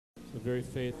so very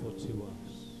faithful to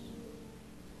us.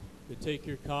 To take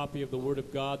your copy of the Word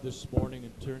of God this morning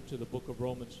and turn to the book of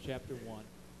Romans chapter 1.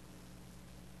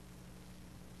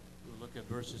 We'll look at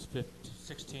verses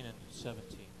 16 and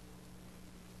 17.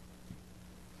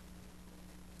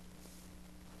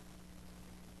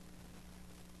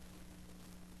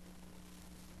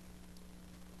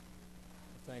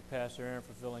 I thank Pastor Aaron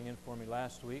for filling in for me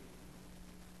last week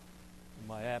in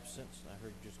my absence. I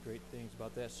heard just great things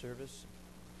about that service.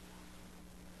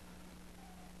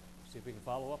 See if we can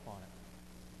follow up on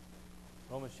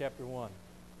it. Romans chapter 1.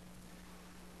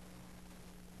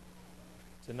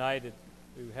 Tonight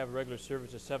we have a regular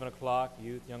service at 7 o'clock,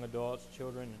 youth, young adults,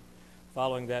 children, and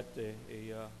following that a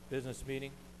business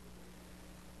meeting.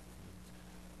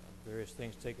 Various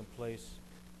things taking place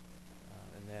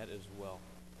in that as well.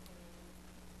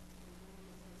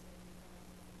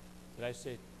 Did I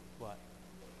say what?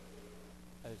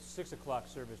 A 6 o'clock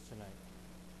service tonight.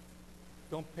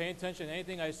 Don't pay attention to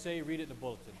anything I say, read it in the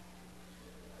bulletin.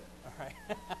 All right.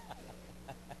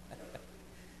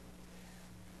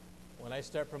 When I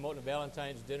start promoting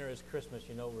Valentine's dinner as Christmas,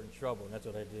 you know we're in trouble, and that's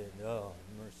what I did. Oh,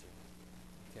 mercy.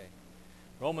 Okay.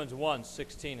 Romans 1,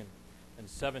 16 and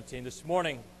 17. This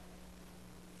morning,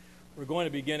 we're going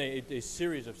to begin a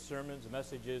series of sermons,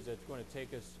 messages that's going to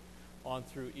take us on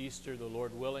through Easter, the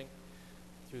Lord willing,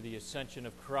 through the ascension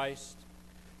of Christ.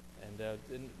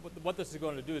 And what this is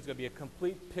going to do is going to be a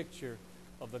complete picture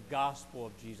of the gospel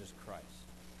of Jesus Christ.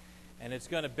 And it's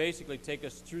going to basically take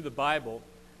us through the Bible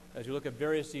as we look at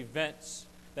various events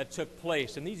that took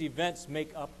place. And these events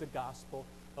make up the gospel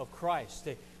of Christ.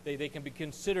 They can be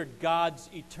considered God's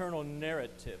eternal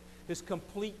narrative, His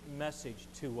complete message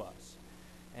to us.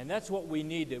 And that's what we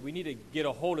need. We need to get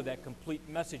a hold of that complete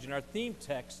message. And our theme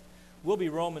text will be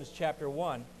Romans chapter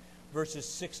 1, verses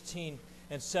 16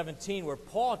 and 17, where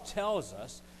Paul tells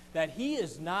us that he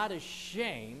is not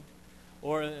ashamed,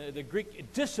 or the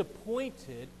Greek,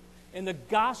 disappointed in the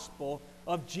gospel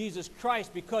of Jesus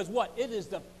Christ, because what? It is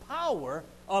the power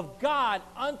of God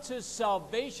unto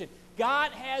salvation.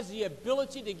 God has the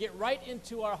ability to get right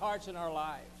into our hearts and our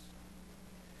lives.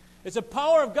 It's the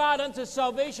power of God unto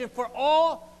salvation for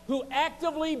all who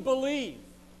actively believe.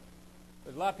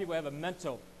 But a lot of people have a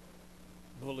mental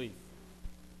belief.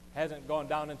 Hasn't gone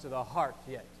down into the heart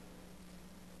yet,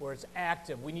 where it's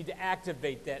active. We need to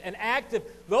activate that. And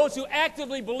those who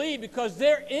actively believe, because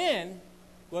therein,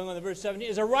 going on to verse 17,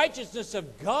 is a righteousness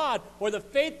of God, or the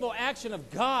faithful action of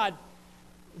God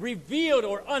revealed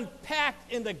or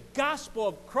unpacked in the gospel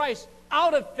of Christ,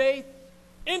 out of faith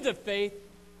into faith,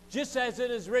 just as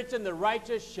it is written, the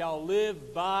righteous shall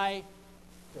live by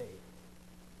faith.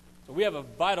 So we have a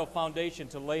vital foundation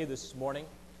to lay this morning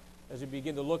as we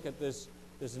begin to look at this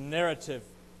narrative,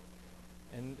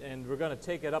 and we're going to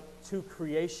take it up to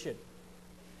creation.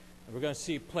 And we're going to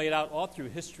see it played out all through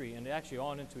history and actually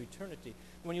on into eternity.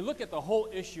 When you look at the whole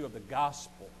issue of the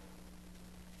gospel,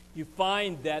 you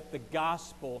find that the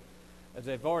gospel, as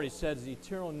I've already said, is the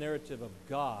eternal narrative of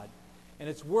God, and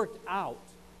it's worked out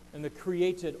in the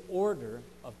created order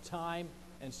of time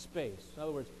and space. In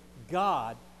other words,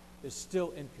 God is still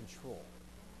in control.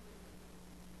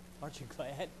 Aren't you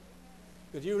glad?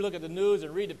 Because you look at the news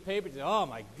and read the paper and say, oh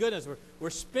my goodness, we're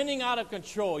spinning out of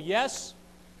control. Yes,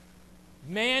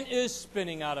 man is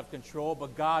spinning out of control,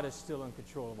 but God is still in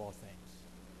control of all things.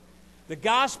 The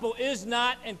gospel is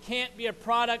not and can't be a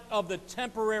product of the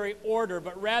temporary order,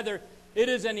 but rather it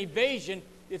is an invasion.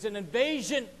 It's an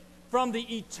invasion from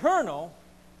the eternal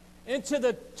into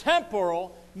the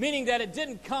temporal, meaning that it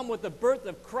didn't come with the birth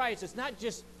of Christ. It's not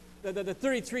just the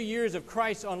 33 years of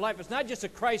Christ on life. It's not just a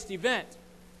Christ event.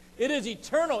 It is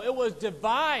eternal. It was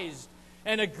devised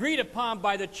and agreed upon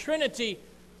by the Trinity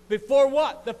before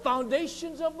what? The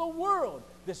foundations of the world.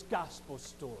 This gospel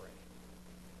story.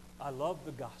 I love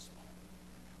the gospel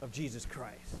of Jesus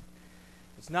Christ.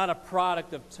 It's not a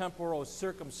product of temporal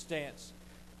circumstance,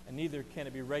 and neither can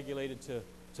it be regulated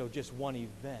to just one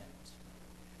event.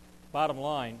 Bottom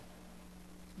line,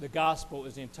 the gospel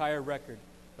is the entire record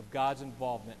of God's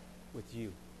involvement with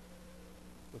you,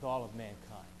 with all of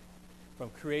mankind. From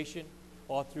creation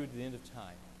all through to the end of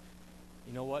time.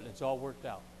 You know what? It's all worked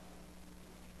out.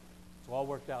 It's all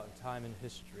worked out in time and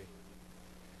history.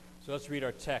 So let's read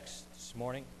our text this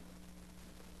morning.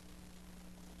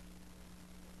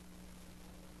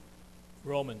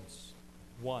 Romans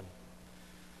 1,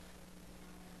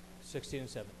 16 and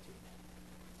 17.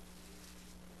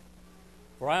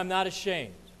 For I am not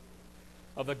ashamed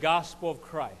of the gospel of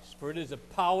Christ, for it is the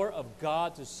power of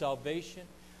God to salvation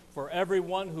for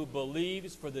everyone who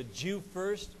believes, for the Jew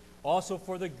first, also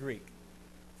for the Greek.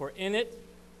 For in it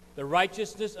The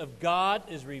righteousness of God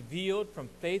is revealed from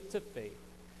faith to faith.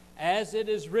 As it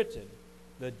is written,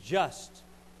 the just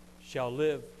shall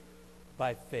live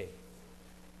by faith.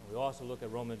 And we also look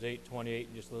at Romans 8:28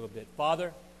 in just a little bit.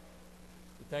 Father,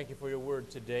 we thank you for your word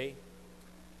today.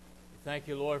 We thank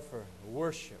you, Lord, for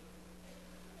worship.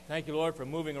 Thank you, Lord, for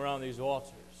moving around these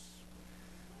altars.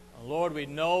 And Lord, we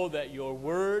know that your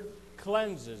word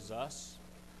cleanses us.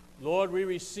 Lord, we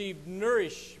receive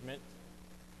nourishment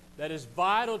that is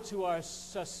vital to our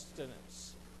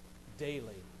sustenance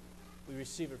daily. We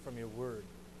receive it from your word.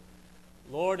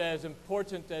 Lord, as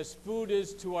important as food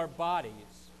is to our bodies,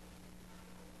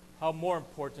 how more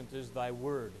important is thy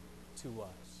word to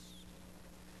us.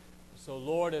 So,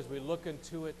 Lord, as we look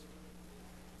into it,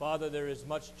 Father, there is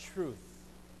much truth,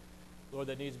 Lord,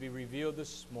 that needs to be revealed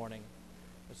this morning.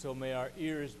 And so may our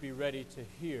ears be ready to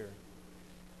hear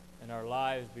and our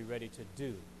lives be ready to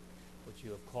do what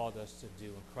you have called us to do.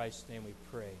 In Christ's name we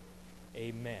pray.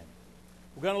 Amen.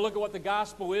 We're going to look at what the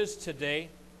gospel is today.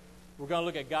 We're going to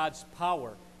look at God's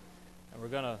power, and we're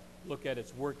going to look at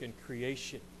its work in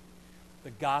creation.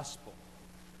 The gospel.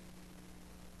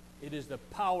 It is the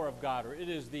power of God, or it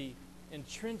is the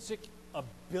intrinsic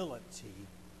ability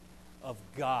of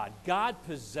God. God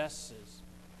possesses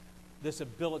this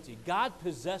ability. God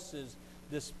possesses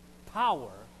this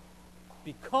power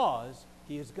because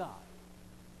he is God.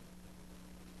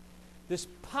 This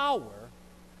power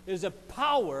is a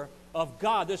power of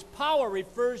God. This power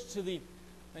refers to the,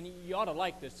 and you ought to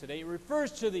like this today, it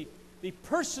refers to the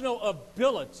personal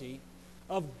ability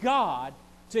of God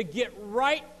to get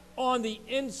right on the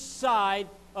inside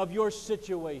of your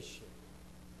situation.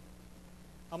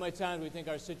 How many times do we think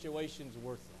our situation's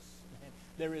worthless? Man,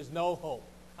 there is no hope.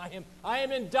 I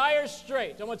am in dire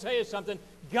straits. I'm going to tell you something.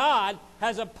 God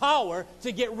has a power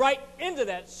to get right into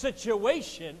that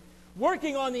situation,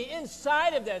 working on the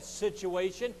inside of that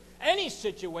situation, any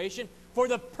situation, for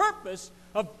the purpose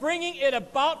of bringing it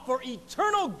about for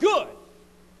eternal good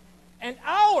and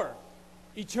our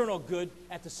eternal good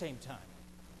at the same time.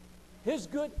 His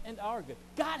good and our good.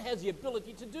 God has the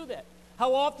ability to do that.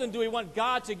 How often do we want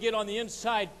God to get on the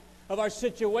inside of our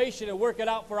situation and work it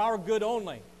out for our good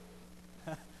only?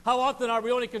 How often are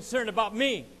we only concerned about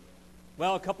me?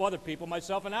 Well, a couple other people,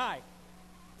 myself and I.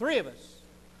 3 of us.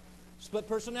 Split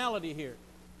personality here.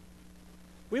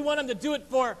 We want him to do it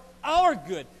for our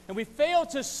good, and we fail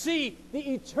to see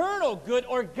the eternal good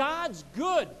or God's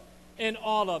good in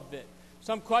all of it.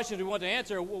 Some questions we want to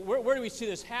answer, where do we see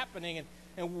this happening,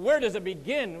 and where does it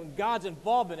begin, God's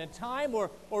involvement, in time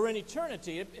or in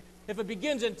eternity? If it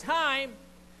begins in time,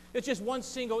 it's just one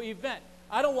single event.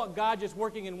 I don't want God just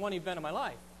working in one event of my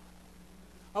life.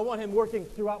 I want him working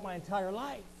throughout my entire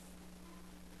life.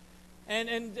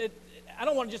 I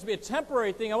don't want it just to be a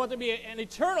temporary thing. I want it to be an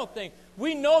eternal thing.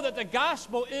 We know that the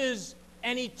gospel is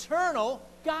an eternal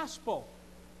gospel.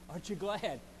 Aren't you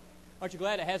glad? Aren't you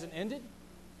glad it hasn't ended?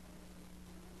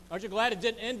 Aren't you glad it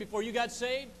didn't end before you got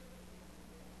saved?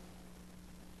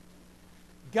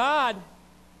 God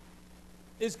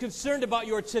is concerned about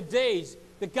your todays.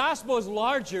 The gospel is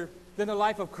larger than the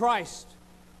life of Christ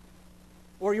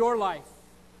or your life.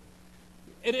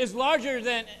 It is larger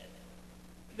than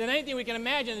anything we can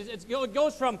imagine. It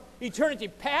goes from eternity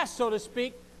past, so to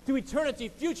speak, to eternity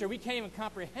future. We can't even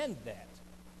comprehend that.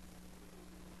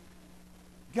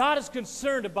 God is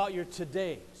concerned about your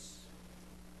todays.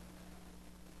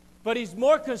 But he's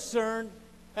more concerned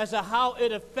as to how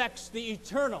it affects the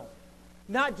eternal.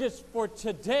 Not just for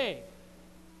today,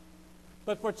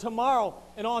 but for tomorrow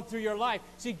and on through your life.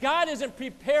 See, God isn't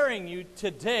preparing you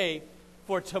today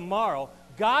for tomorrow.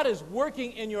 God is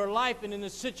working in your life and in the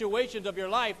situations of your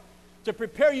life to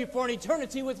prepare you for an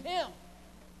eternity with him.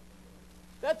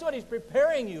 That's what he's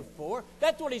preparing you for.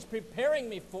 That's what he's preparing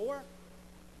me for.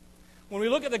 When we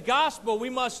look at the gospel, we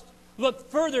must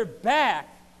look further back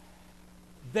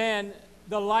than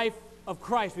the life of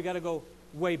Christ. We've got to go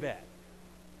way back.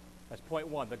 That's point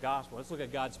 1, the gospel. Let's look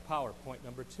at God's power, point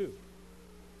number 2. You're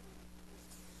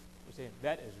saying,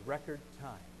 that is record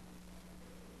time.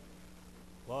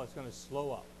 Well, it's going to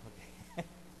slow up. Okay.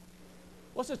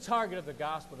 What's the target of the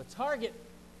gospel? The target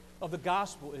of the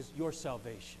gospel is your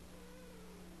salvation.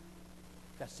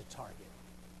 That's the target.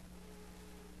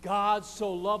 God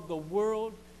so loved the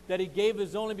world that he gave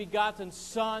his only begotten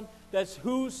Son, that's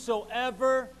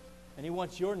whosoever, and he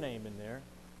wants your name in there,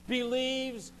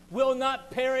 believes, will not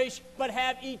perish, but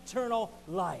have eternal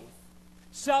life.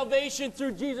 Salvation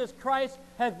through Jesus Christ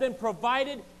has been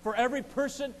provided for every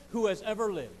person who has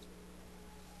ever lived.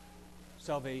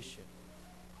 Salvation.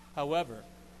 However,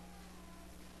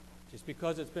 just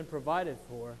because it's been provided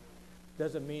for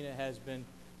doesn't mean it has been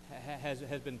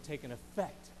taken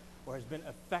effect or has been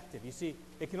effective. You see,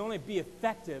 it can only be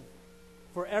effective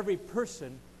for every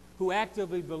person who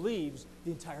actively believes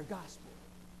the entire gospel.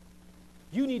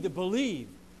 You need to believe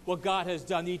what God has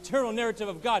done, the eternal narrative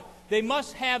of God. They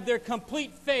must have their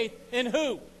complete faith in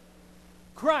who?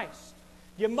 Christ.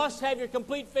 You must have your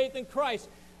complete faith in Christ.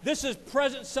 This is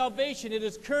present salvation. It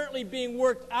is currently being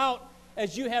worked out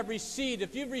as you have received.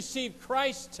 If you've received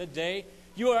Christ today,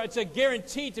 it's a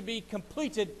guarantee to be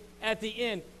completed at the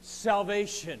end,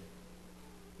 salvation.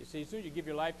 You see, as soon as you give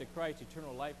your life to Christ,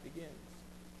 eternal life begins.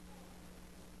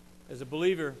 As a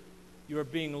believer, you are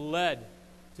being led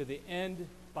to the end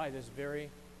by this very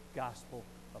gospel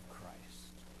of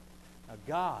Christ. Now,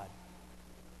 God,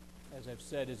 as I've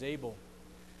said, is able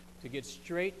to get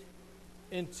straight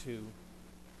into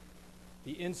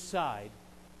the inside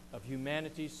of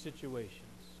humanity's situations,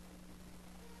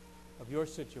 of your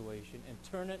situation, and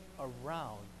turn it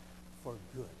around for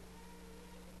good.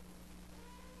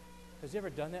 Has He ever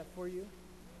done that for you?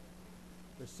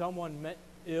 Where someone meant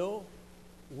ill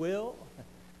will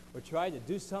or tried to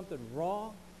do something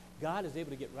wrong, God is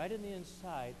able to get right in the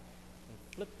inside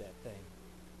and flip that thing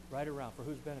right around. For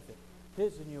whose benefit?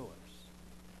 His and yours.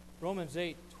 Romans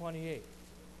 8:28. Let's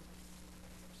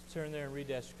turn there and read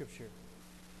that scripture.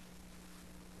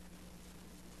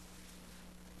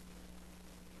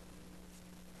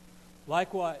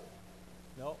 Likewise,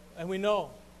 no, and we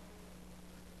know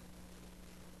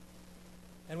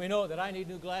that I need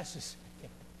new glasses.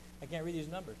 I can't read these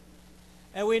numbers.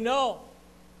 And we know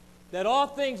that all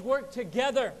things work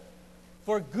together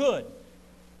for good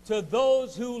to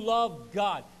those who love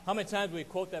God. How many times do we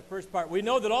quote that first part? We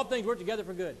know that all things work together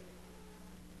for good.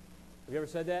 Have you ever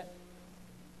said that?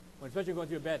 When especially going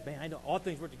through a bad, man, I know all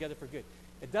things work together for good.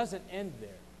 It doesn't end there.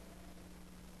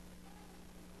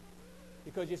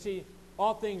 Because you see,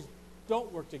 all things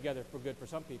don't work together for good for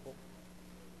some people.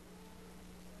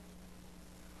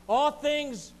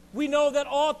 We know that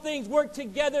all things work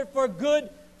together for good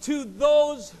to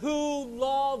those who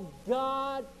love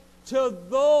God, to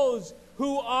those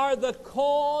who are the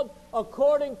called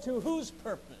according to whose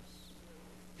purpose?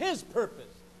 His purpose.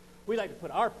 We like to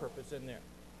put our purpose in there.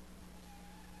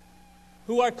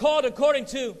 Who are called according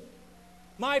to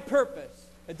my purpose.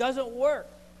 It doesn't work.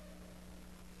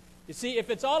 You see, if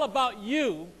it's all about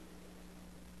you,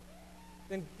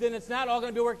 then it's not all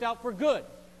going to be worked out for good.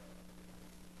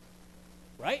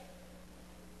 Right?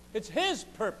 It's His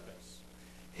purpose.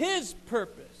 His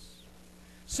purpose.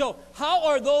 So, how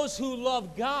are those who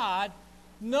love God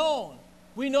known?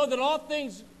 We know that all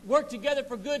things work together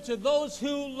for good to those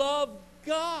who love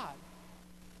God.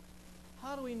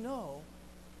 How do we know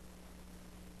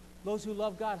those who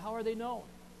love God? How are they known?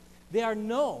 They are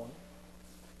known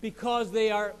because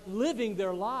they are living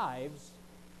their lives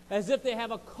as if they have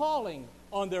a calling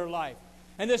on their life.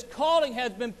 And this calling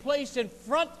has been placed in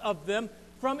front of them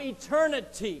from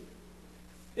eternity.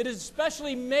 It is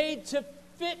especially made to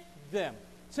fit them,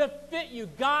 to fit you.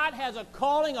 God has a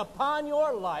calling upon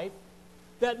your life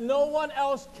that no one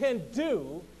else can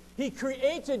do. He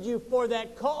created you for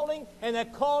that calling, and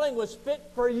that calling was fit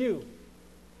for you.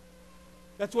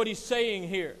 That's what He's saying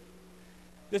here.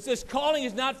 This calling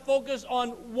is not focused on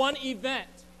one event.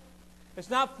 It's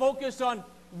not focused on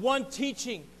one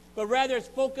teaching, but rather it's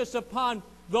focused upon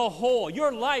the whole.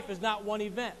 Your life is not one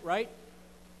event, right?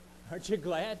 Aren't you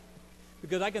glad?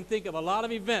 Because I can think of a lot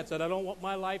of events that I don't want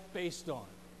my life based on.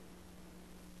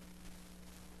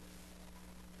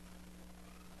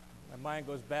 My mind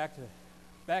goes back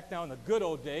now in the good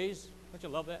old days. Don't you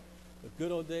love that? The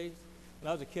good old days. When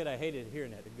I was a kid, I hated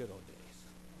hearing that, the good old days.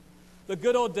 The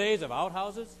good old days of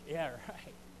outhouses? Yeah,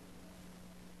 right.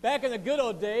 Back in the good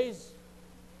old days,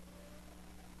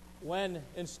 when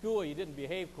in school you didn't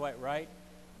behave quite right,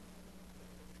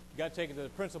 you got taken to the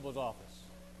principal's office.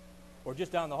 Or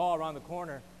just down the hall around the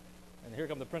corner, and here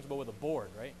comes the principal with a board,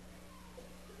 right?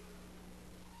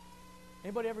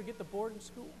 Anybody ever get the board in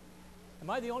school? Am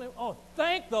I the only one? Oh,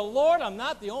 thank the Lord I'm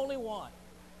not the only one.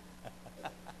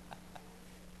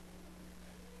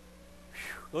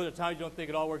 Those are times you don't think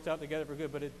it all works out together for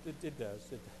good, but it does.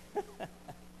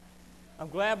 I'm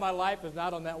glad my life is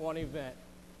not on that one event.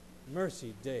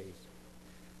 Mercy days.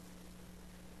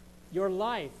 Your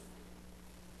life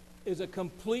is a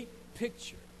complete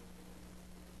picture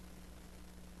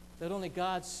that only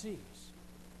God sees.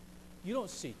 You don't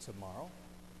see tomorrow,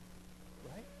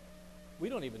 right? We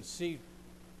don't even see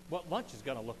what lunch is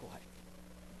going to look like.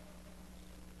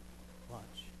 Lunch.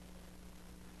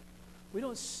 We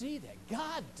don't see that.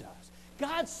 God does.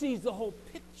 God sees the whole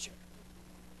picture.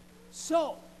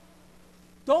 So,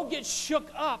 don't get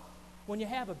shook up when you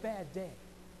have a bad day.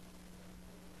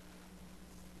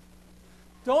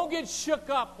 Don't get shook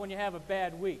up when you have a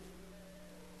bad week.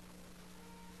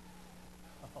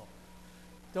 Oh.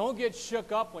 Don't get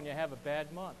shook up when you have a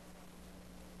bad month.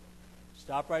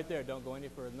 Stop right there. Don't go any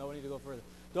further. No need to go further.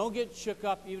 Don't get shook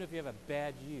up even if you have a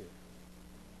bad year.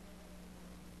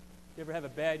 You ever have a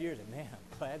bad year? Man,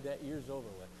 I'm glad that year's over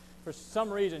with. For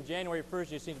some reason, January 1st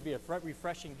just seems to be a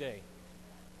refreshing day.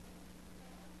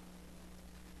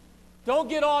 Don't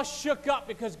get all shook up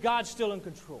because God's still in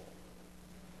control.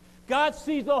 God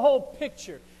sees the whole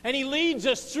picture, and He leads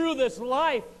us through this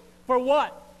life for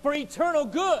what? For eternal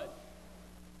good.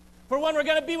 For when we're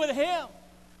going to be with Him.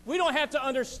 We don't have to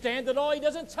understand it all. He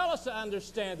doesn't tell us to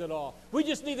understand it all. We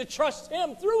just need to trust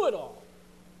Him through it all.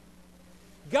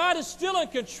 God is still in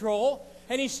control,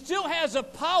 and He still has the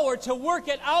power to work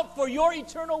it out for your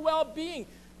eternal well-being.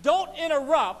 Don't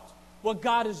interrupt what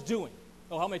God is doing.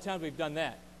 Oh, how many times we've done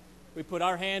that? We put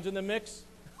our hands in the mix.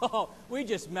 Oh, we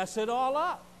just mess it all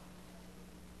up.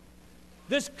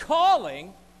 This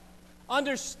calling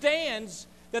understands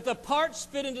that the parts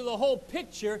fit into the whole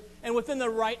picture and within the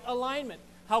right alignment.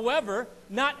 However,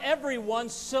 not everyone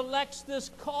selects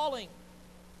this calling.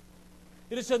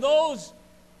 It is to those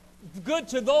good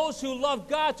to those who love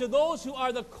God, to those who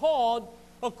are the called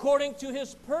according to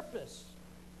His purpose.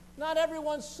 Not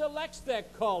everyone selects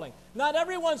that calling. Not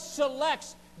everyone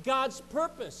selects God's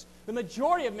purpose. The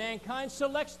majority of mankind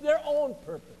selects their own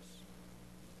purpose,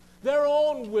 their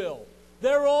own will,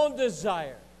 their own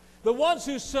desire. The ones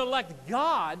who select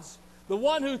God's, the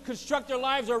one who construct their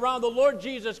lives around the Lord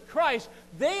Jesus Christ,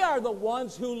 they are the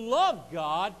ones who love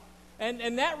God,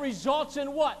 and that results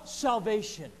in what?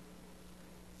 Salvation.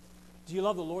 Do you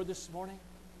love the Lord this morning?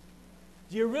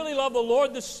 Do you really love the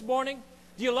Lord this morning?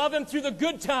 Do you love Him through the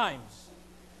good times?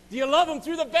 Do you love Him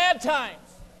through the bad times?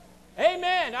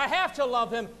 Amen. I have to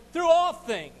love Him through all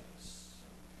things.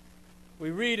 We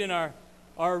read in our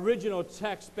original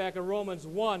text back in Romans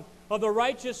 1 of the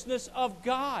righteousness of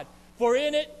God. For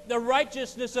in it, the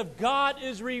righteousness of God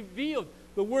is revealed.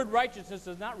 The word righteousness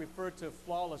does not refer to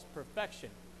flawless perfection.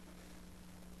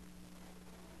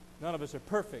 None of us are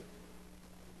perfect.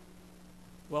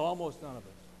 Well, almost none of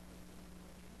us.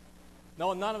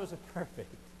 No, none of us are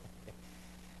perfect.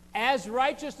 As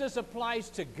righteousness applies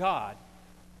to God,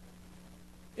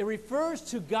 it refers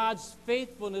to God's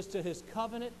faithfulness to His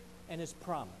covenant and His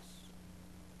promise.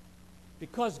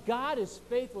 Because God is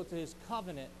faithful to His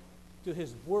covenant, to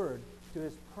His word, to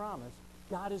His promise,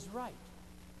 God is right.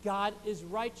 God is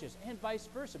righteous, and vice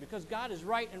versa. Because God is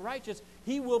right and righteous,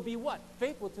 He will be what?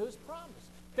 Faithful to His promise,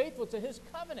 faithful to His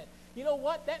covenant. You know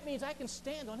what? That means I can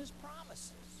stand on His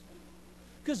promises.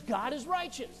 Because God is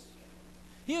righteous.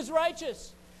 He is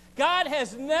righteous. God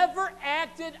has never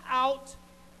acted out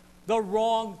the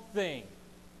wrong thing.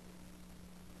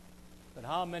 But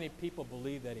how many people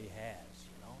believe that He has,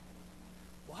 you know?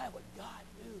 Why would God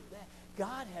do that?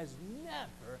 God has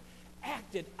never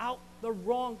acted out the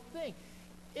wrong thing.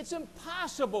 It's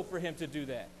impossible for Him to do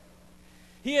that.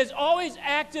 He has always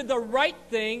acted the right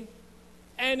thing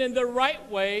and in the right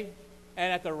way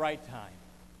and at the right time,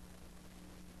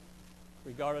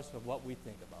 regardless of what we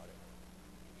think about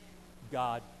it.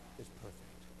 God is perfect,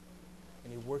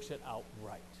 and He works it out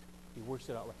right. He works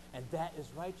it out right. And that is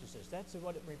righteousness. That's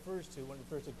what it refers to when it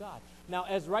refers to God. Now,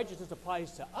 as righteousness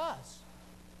applies to us,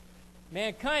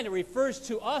 mankind, it refers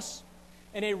to us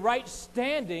in a right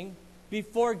standing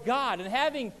before God.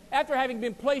 And after having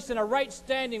been placed in a right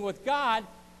standing with God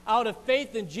out of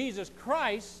faith in Jesus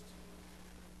Christ,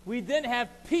 we then have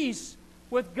peace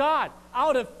with God.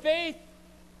 Out of faith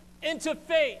into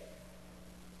faith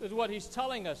is what he's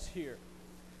telling us here.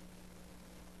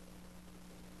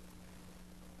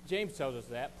 James tells us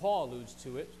that. Paul alludes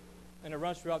to it. And it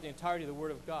runs throughout the entirety of the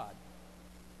Word of God.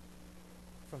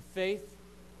 From faith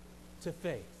to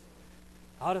faith.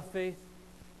 Out of faith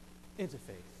into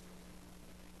faith.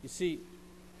 You see,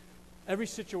 every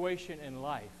situation in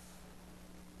life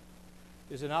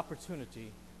is an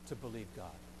opportunity to believe God.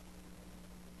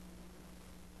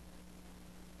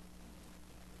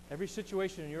 Every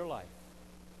situation in your life,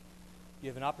 you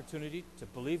have an opportunity to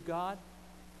believe God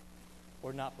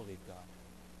or not believe God.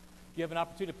 You have an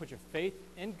opportunity to put your faith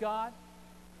in God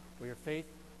or your faith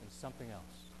in something else.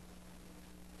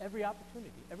 Every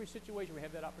opportunity, every situation, we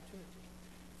have that opportunity.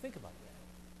 Think about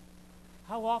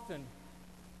that. How often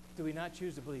do we not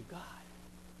choose to believe God?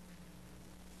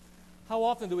 How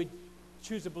often do we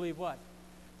choose to believe what?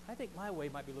 I think my way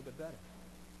might be a little bit better.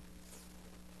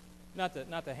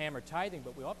 Not to hammer tithing,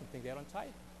 but we often think that on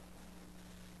tithing.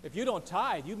 If you don't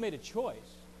tithe, you've made a choice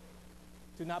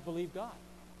to not believe God.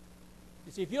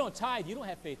 You see, if you don't tithe, you don't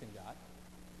have faith in God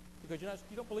because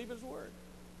you don't believe His Word.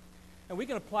 And we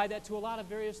can apply that to a lot of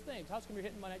various things. How's come you're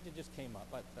hitting my neck? It just came up.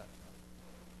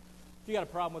 If you got a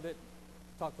problem with it,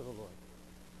 talk with the Lord.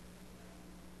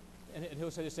 And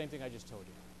He'll say the same thing I just told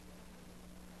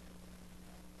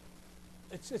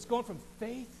you. It's going from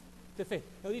faith to faith.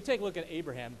 Now, you take a look at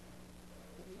Abraham.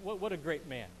 What a great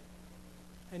man.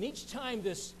 And each time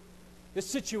this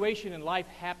situation in life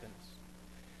happens,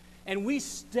 and we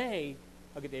stay,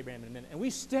 I'll get to Abraham in a minute, and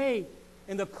we stay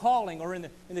in the calling or in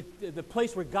the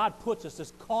place where God puts us,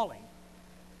 this calling,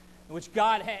 in which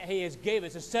God has gave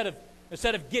us, instead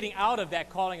of getting out of that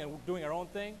calling and doing our own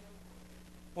thing,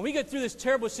 when we get through this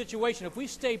terrible situation, if we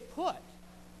stay put,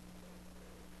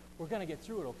 we're going to get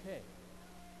through it okay.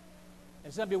 And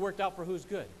it's going to be worked out for who's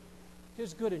good.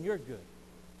 His good and your good.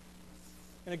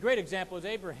 And a great example is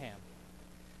Abraham.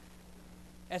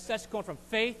 That's going from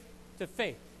faith to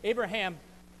faith. Abraham,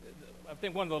 I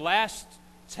think one of the last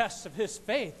tests of his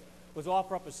faith was to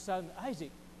offer up his son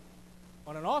Isaac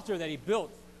on an altar that he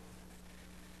built.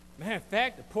 Man, in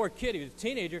fact, the poor kid, he was a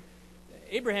teenager,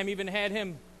 Abraham even had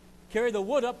him carry the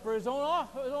wood up for his own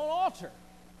altar.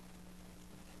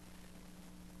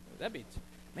 That'd be,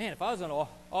 man, if I was going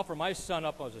to offer my son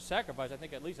up as a sacrifice, I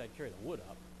think at least I'd carry the wood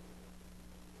up.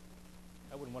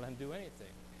 I wouldn't want him to do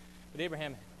anything. But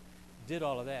Abraham did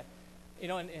all of that. You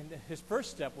know, and his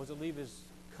first step was to leave his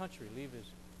country, leave his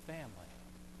family.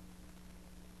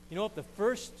 You know what? The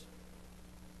first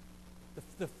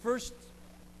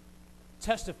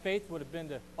test of faith would have been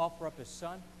to offer up his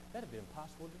son. That would have been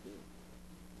impossible to do.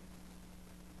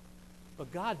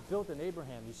 But God built in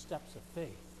Abraham these steps of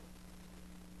faith.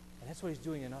 And that's what He's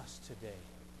doing in us today.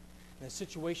 In a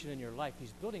situation in your life,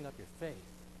 He's building up your faith.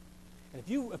 And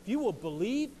if you will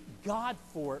believe God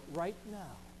for it right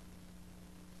now,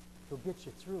 He'll get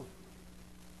you through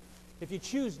it. If you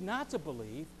choose not to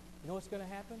believe, you know what's going to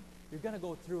happen? You're going to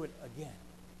go through it again.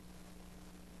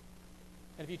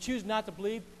 And if you choose not to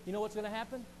believe, you know what's going to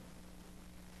happen?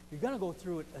 You're going to go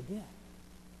through it again.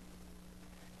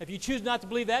 If you choose not to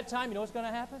believe that time, you know what's going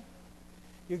to happen?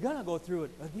 You're going to go through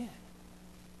it again.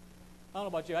 I don't know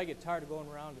about you, I get tired of going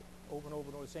around it over and over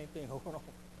and over, the same thing over and over.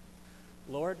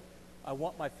 Lord, I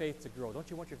want my faith to grow. Don't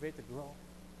you want your faith to grow?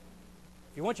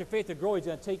 If you want your faith to grow, He's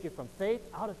going to take you from faith,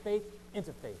 out of faith,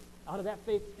 into faith. Out of that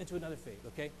faith, into another faith,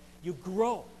 okay? You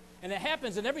grow. And it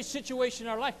happens in every situation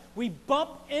in our life. We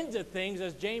bump into things,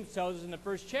 as James tells us in the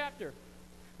first chapter.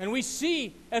 And we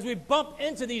see, as we bump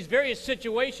into these various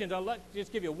situations, I'll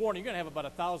just give you a warning, you're going to have about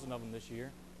 1,000 of them this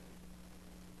year.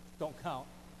 Don't count.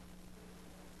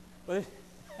 But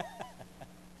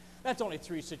that's only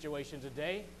 3 situations a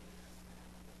day.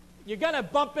 You're going to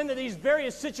bump into these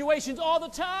various situations all the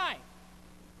time.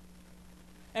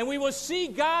 And we will see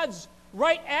God's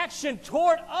right action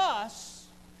toward us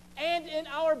and in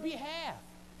our behalf.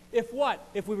 If what?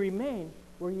 If we remain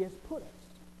where He has put us.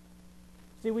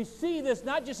 See, we see this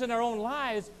not just in our own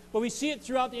lives, but we see it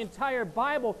throughout the entire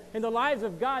Bible in the lives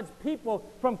of God's people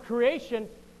from creation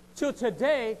to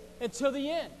today until the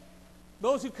end.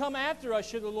 Those who come after us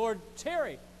should the Lord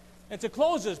tarry. And to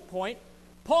close this point,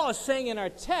 Paul is saying in our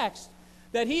text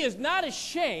that he is not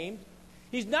ashamed,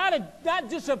 he's not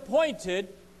disappointed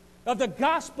of the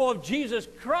gospel of Jesus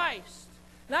Christ.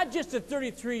 Not just the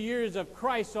 33 years of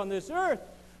Christ on this earth,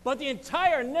 but the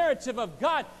entire narrative of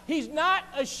God. He's not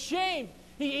ashamed.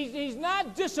 He's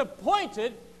not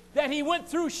disappointed that he went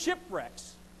through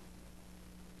shipwrecks.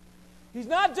 He's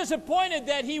not disappointed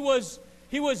that he was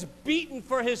beaten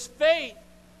for his faith.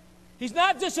 He's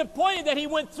not disappointed that he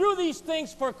went through these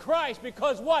things for Christ,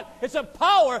 because what? It's a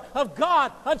power of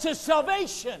God unto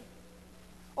salvation.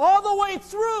 All the way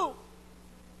through.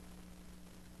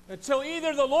 Until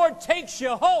either the Lord takes you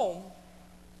home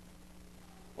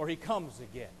or He comes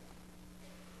again.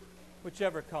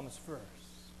 Whichever comes first.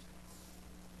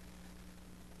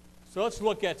 So let's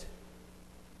look at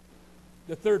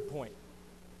the third point.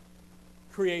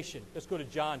 Creation. Let's go to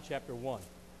John chapter 1.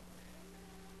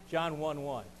 John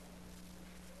 1:1.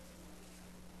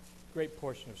 Great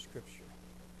portion of Scripture.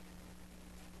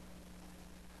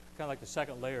 Kind of like the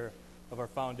second layer of our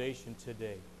foundation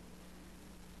today.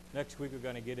 Next week we're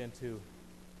going to get into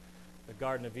the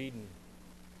Garden of Eden,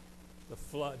 the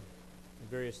flood, and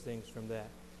various things from that.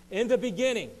 In the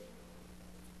beginning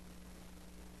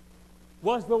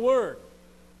was the Word,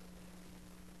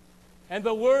 and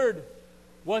the Word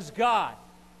was God,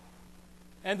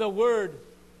 and the Word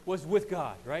was with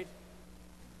God, right?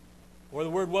 Or the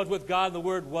Word was with God, and the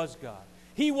Word was God.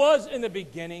 He was in the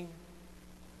beginning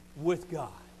with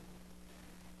God.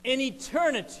 In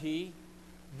eternity,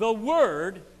 the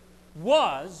Word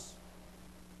was,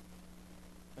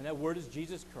 and that Word is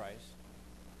Jesus Christ,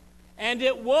 And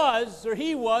it was, or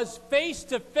he was, face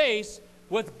to face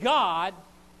with God.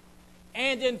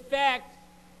 And in fact,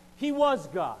 he was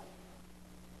God.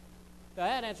 Now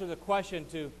that answers the question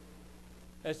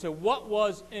as to what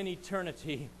was in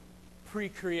eternity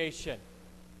pre-creation.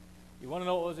 You want to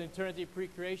know what was in eternity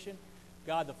pre-creation?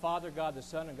 God the Father, God the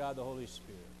Son, and God the Holy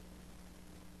Spirit.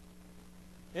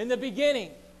 In the beginning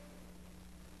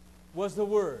was the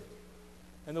Word.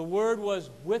 And the Word was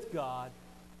with God,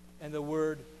 and the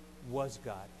Word was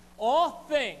God. All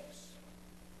things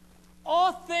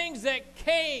that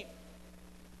came,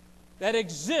 that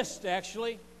exist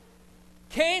actually,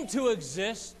 came to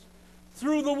exist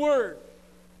through the Word,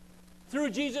 through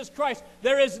Jesus Christ.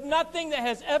 There is nothing that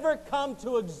has ever come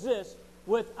to exist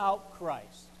without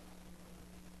Christ.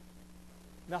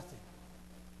 Nothing.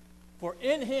 For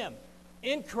in Him,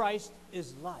 in Christ,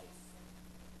 is life.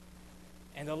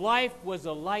 And the life was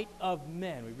the light of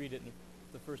men. We read it in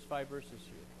the first 5 verses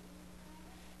here.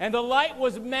 And the light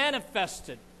was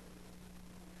manifested.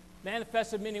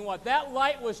 Manifested meaning what? That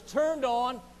light was turned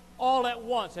on all at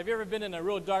once. Have you ever been in a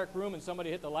real dark room and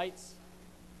somebody hit the lights?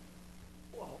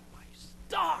 Whoa, my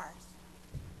stars!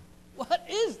 What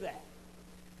is that?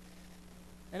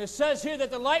 And it says here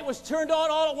that the light was turned on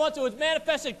all at once. It was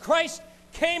manifested. Christ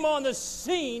came on the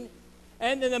scene,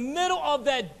 and in the middle of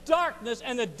that darkness,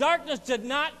 and the darkness did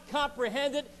not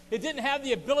comprehend it. It didn't have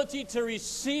the ability to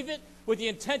receive it with the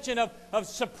intention of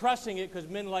suppressing it, because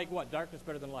men like what? Darkness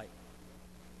better than light.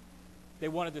 They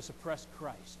wanted to suppress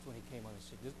Christ when He came on the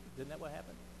scene. Isn't that what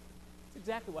happened? That's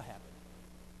exactly what happened.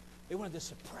 They wanted to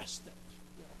suppress them.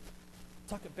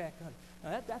 Tuck it back on.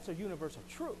 Now that's a universal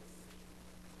truth.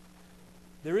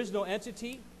 There is no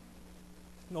entity,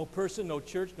 no person, no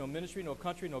church, no ministry, no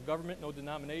country, no government, no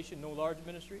denomination, no large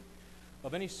ministry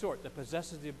of any sort that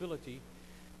possesses the ability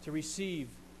to receive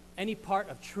any part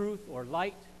of truth or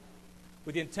light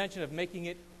with the intention of making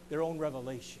it their own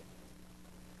revelation,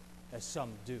 as some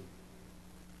do.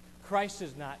 Christ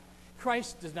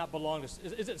does not belong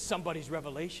to, is it somebody's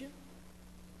revelation?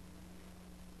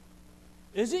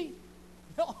 Is He?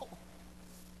 No.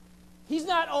 He's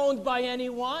not owned by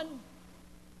anyone.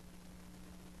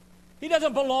 He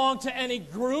doesn't belong to any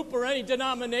group or any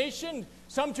denomination.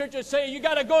 Some churches say, you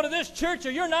got to go to this church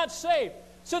or you're not saved.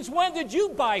 Since when did you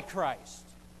buy Christ?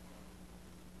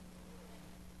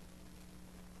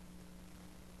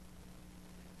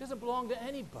 It doesn't belong to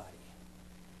anybody.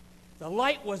 The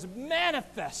light was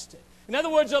manifested. In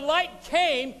other words, the light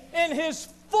came in His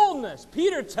fullness.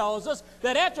 Peter tells us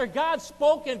that after God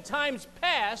spoke in times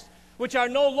past, which are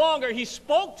no longer, He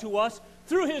spoke to us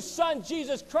through His Son,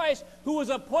 Jesus Christ, who was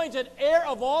appointed heir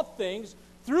of all things,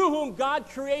 through whom God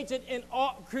created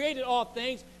all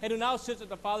things, and who now sits at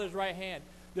the Father's right hand.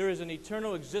 There is an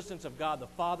eternal existence of God the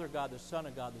Father, God the Son,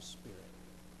 and God the Spirit.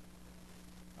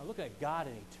 Now look at God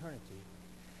in eternity.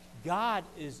 God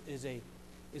is a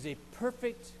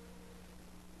perfect,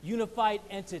 unified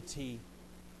entity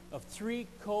of 3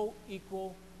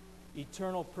 co-equal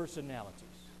eternal personalities.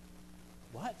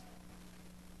 What?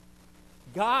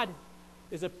 God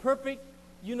is a perfect,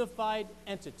 unified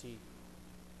entity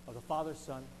of the Father,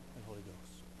 Son, and Holy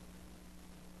Ghost.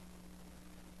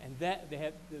 And that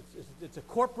it's a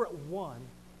corporate one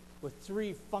with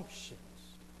 3 functions.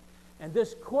 And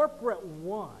this corporate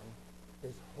one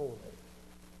is holy.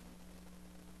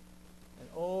 And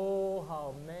oh,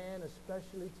 how man,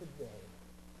 especially today,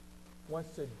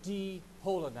 wants to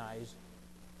de-holinize,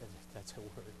 that's a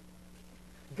word,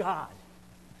 God.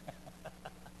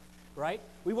 Right?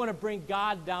 We want to bring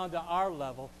God down to our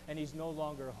level, and He's no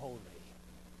longer holy.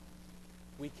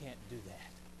 We can't do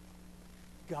that.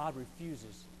 God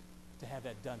refuses to have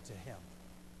that done to Him.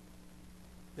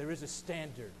 There is a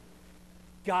standard.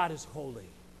 God is holy.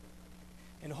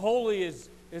 And holy is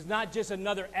not just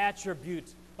another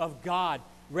attribute of God.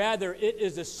 Rather, it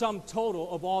is the sum total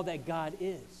of all that God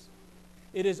is.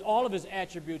 It is all of His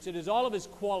attributes. It is all of His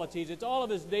qualities. It's all of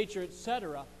His nature,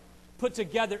 etc., put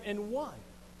together in one.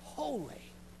 Holy.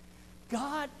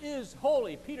 God is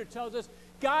holy. Peter tells us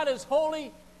God is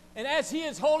holy, and as He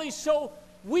is holy, so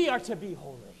we are to be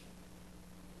holy.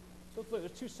 So look,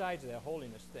 there's 2 sides of that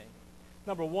holiness thing.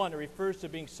 Number 1, it refers to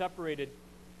being separated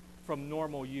from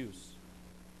normal use.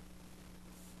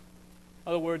 In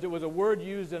other words, it was a word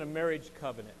used in a marriage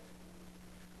covenant.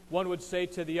 One would say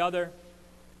to the other,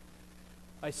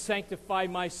 I sanctify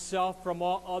myself from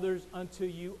all others unto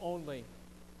you only.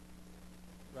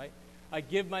 Right? I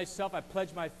give myself, I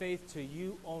pledge my faith to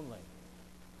you only,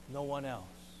 no one else.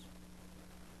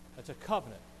 That's a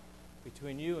covenant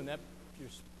between you and that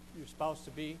your spouse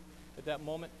to be at that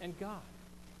moment and God.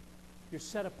 You're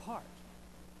set apart.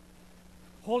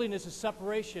 Holiness is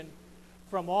separation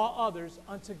from all others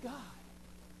unto God.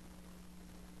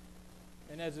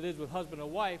 And as it is with husband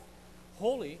and wife,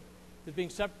 holy is being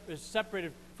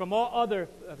separated from all other,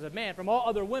 as a man, from all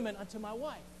other women unto my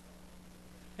wife,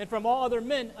 and from all other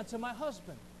men unto my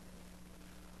husband.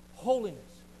 Holiness.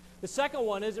 The second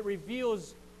one is it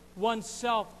reveals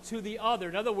oneself to the other.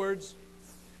 In other words,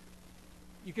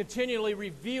 you continually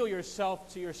reveal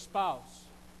yourself to your spouse.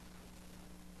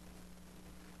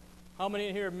 How many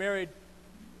in here are married?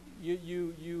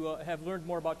 You have learned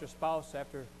more about your spouse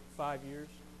after 5 years?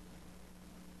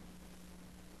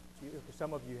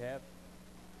 Some of you have.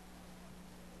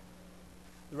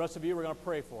 The rest of you, we're going to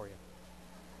pray for you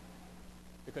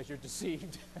because you're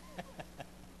deceived.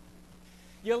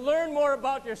 You learn more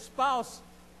about your spouse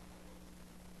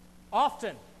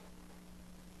often.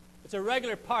 It's a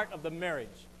regular part of the marriage.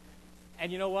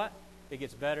 And you know what? It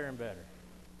gets better and better.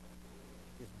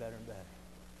 It gets better and better.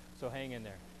 So hang in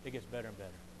there. It gets better and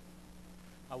better.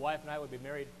 My wife and I would be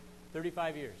married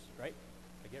 35 years, right?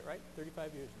 I get right?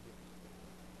 35 years.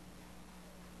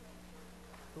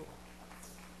 Cool.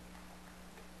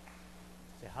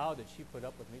 Say, how did she put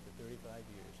up with me for 35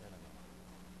 years? I don't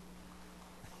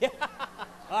know. Yeah.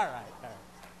 All right.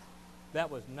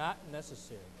 That was not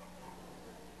necessary.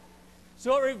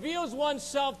 So it reveals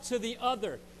oneself to the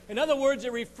other. In other words,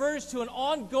 it refers to an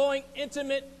ongoing,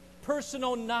 intimate,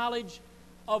 personal knowledge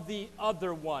of the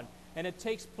other one. And it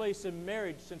takes place in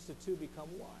marriage since the two become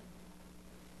one.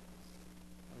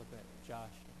 I look at Josh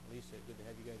and Lisa. Good to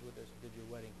have you guys with us. Did your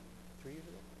wedding 3 years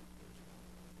ago?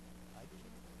 5 years ago?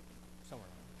 Somewhere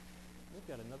around. We've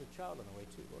got another child on the way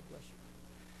too. Lord bless you.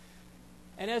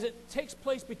 And as it takes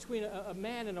place between a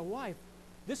man and a wife,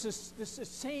 this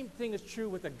same thing is true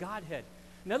with the Godhead.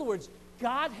 In other words,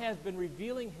 God has been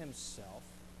revealing himself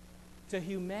to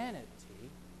humanity,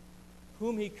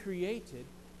 whom he created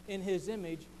in his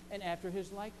image and after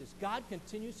his likeness. God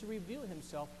continues to reveal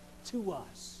himself to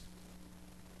us.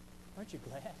 Aren't you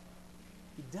glad?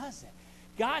 He does it.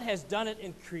 God has done it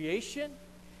in creation.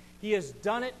 He has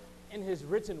done it in his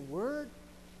written word.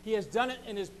 He has done it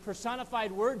in his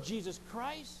personified word, Jesus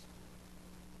Christ.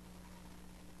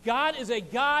 God is a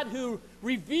God who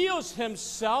reveals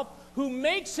himself, who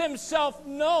makes himself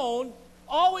known,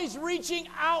 always reaching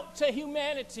out to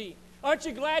humanity. Aren't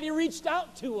you glad he reached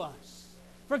out to us?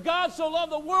 For God so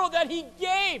loved the world that he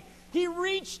gave. He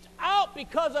reached out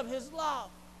because of his love.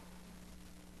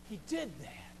 He did that.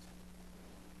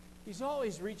 He's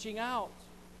always reaching out.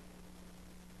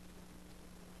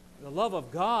 The love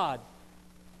of God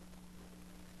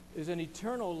is an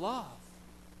eternal love.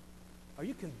 Are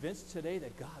you convinced today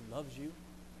that God loves you?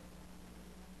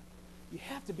 You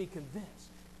have to be convinced.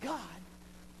 God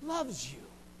loves you.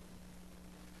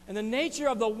 And the nature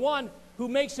of the one who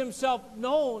makes himself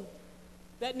known,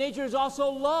 that nature is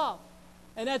also love.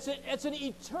 And it's an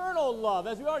eternal love.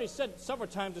 As we already said several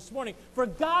times this morning, for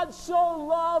God so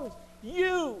loved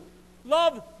you,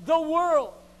 loved the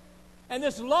world. And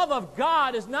this love of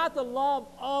God is not the love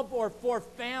of or for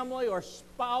family or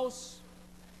spouse.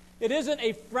 It isn't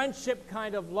a friendship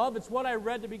kind of love. It's what I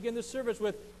read to begin the service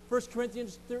with 1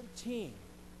 Corinthians 13.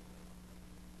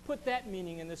 Put that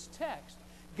meaning in this text.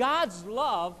 God's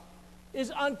love is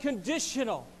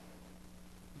unconditional.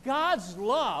 God's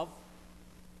love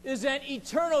is an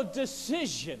eternal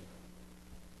decision.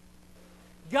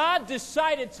 God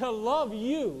decided to love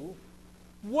you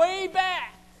way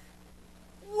back.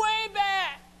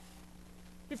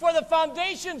 Before the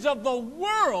foundations of the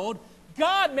world,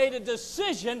 God made a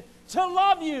decision to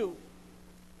love you.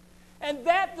 And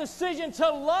that decision to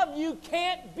love you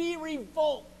can't be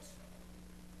revoked.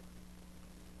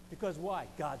 Because why?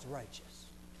 God's righteous.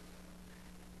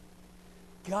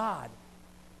 God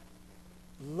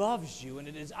loves you, and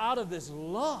it is out of this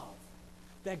love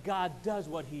that God does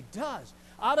what he does.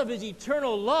 Out of his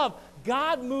eternal love,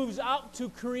 God moves out to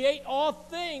create all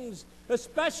things,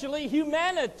 especially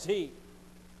humanity,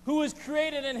 who is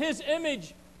created in his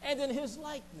image and in his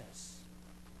likeness.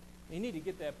 You need to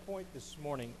get that point this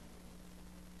morning.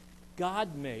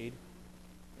 God made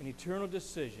an eternal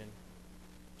decision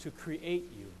to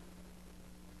create you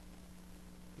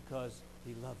because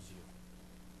he loves you.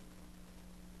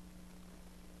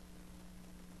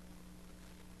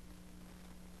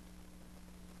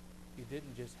 You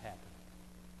didn't just happen.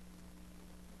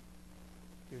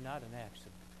 You're not an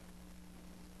accident.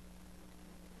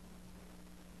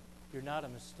 You're not a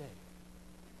mistake.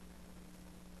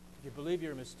 If you believe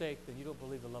you're a mistake, then you don't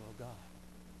believe the love of God.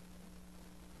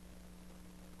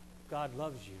 God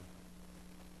loves you.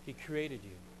 He created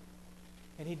you.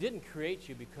 And he didn't create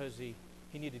you because he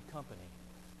needed company.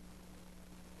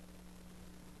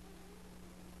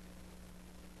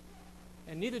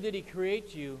 And neither did He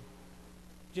create you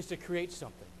just to create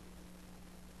something.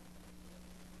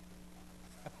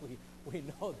 We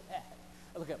know that.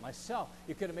 I look at myself.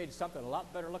 You could have made something a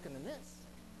lot better looking than this.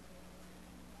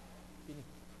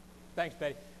 Thanks,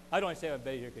 Betty. I don't want to say about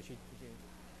Betty here because she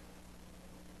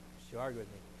argued with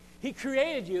me. He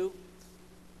created you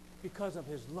because of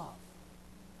His love.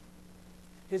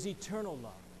 His eternal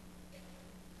love.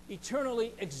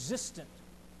 Eternally existent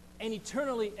and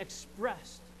eternally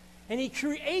expressed. And He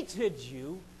created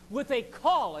you with a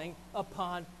calling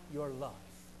upon your love.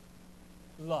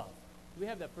 Love. Do we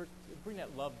have that first? Bring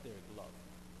that love there, love.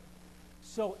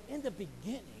 So in the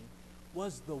beginning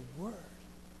was the Word.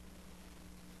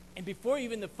 And before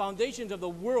even the foundations of the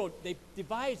world, they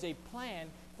devised a plan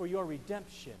for your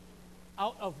redemption.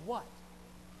 Out of what?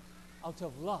 Out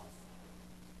of love.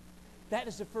 That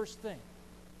is the first thing.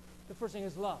 The first thing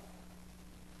is love.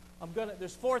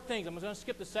 There's four things. I'm going to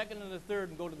skip the second and the third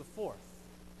and go to the fourth.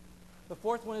 The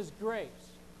fourth one is grace.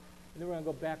 And then we're going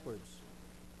to go backwards.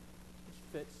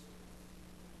 Which fits.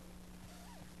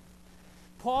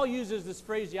 Paul uses this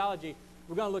phraseology.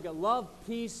 We're going to look at love,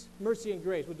 peace, mercy, and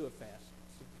grace. We'll do it fast.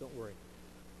 So don't worry.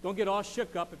 Don't get all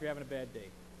shook up if you're having a bad day.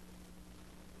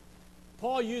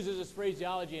 Paul uses this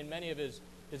phraseology in many of his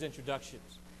introductions.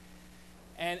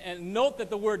 And note that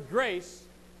the word grace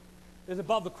is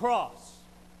above the cross.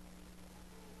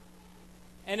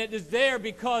 And it is there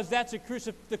because that's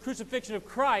the crucifixion of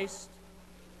Christ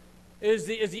is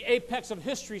the apex of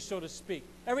history, so to speak.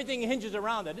 Everything hinges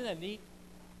around that. Isn't that neat?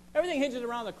 Everything hinges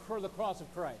around the cross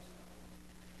of Christ.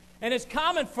 And it's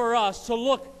common for us to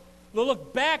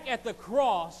look back at the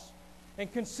cross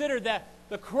and consider that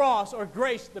the cross or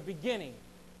grace the beginning.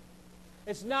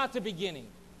 It's not the beginning.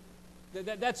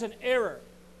 That's an error.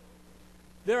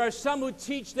 There are some who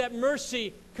teach that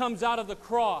mercy comes out of the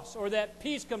cross, or that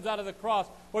peace comes out of the cross,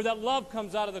 or that love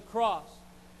comes out of the cross.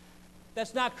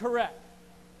 That's not correct.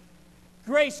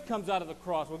 Grace comes out of the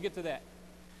cross. We'll get to that.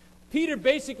 Peter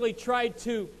basically tried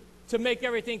to make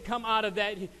everything come out of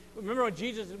that. Remember when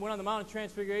Jesus went on the Mount of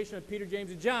Transfiguration with Peter,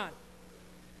 James, and John?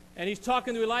 And he's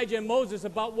talking to Elijah and Moses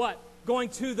about what? Going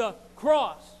to the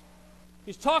cross.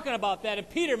 He's talking about that. And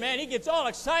Peter, man, he gets all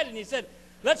excited and he said,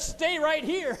 let's stay right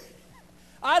here.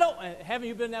 Haven't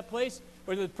you been in that place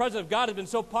where the presence of God has been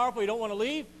so powerful you don't want to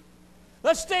leave?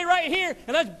 Let's stay right here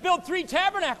and let's build 3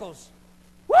 tabernacles.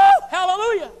 Woo!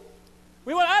 Hallelujah!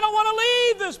 I don't want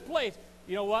to leave this place.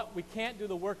 You know what? We can't do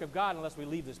the work of God unless we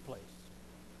leave this place.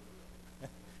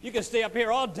 You can stay up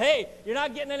here all day. You're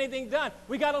not getting anything done.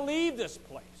 We got to leave this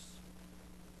place.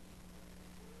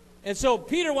 And so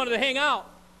Peter wanted to hang out.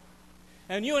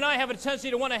 And you and I have a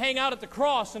tendency to want to hang out at the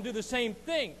cross and do the same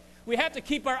thing. We have to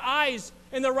keep our eyes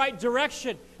in the right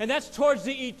direction. And that's towards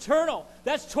the eternal.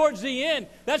 That's towards the end.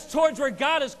 That's towards where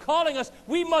God is calling us.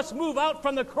 We must move out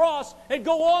from the cross and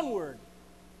go onward.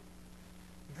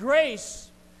 Grace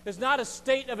is not a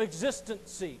state of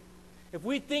existency. If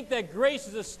we think that grace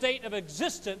is a state of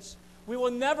existence, we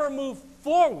will never move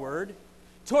forward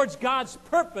towards God's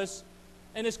purpose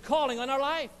and His calling on our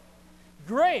life.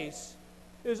 Grace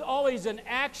is always an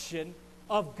action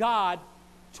of God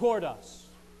toward us.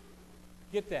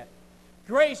 Get that?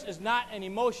 Grace is not an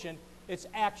emotion, it's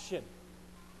action.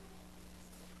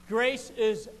 Grace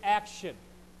is action.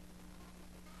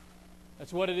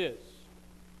 That's what it is.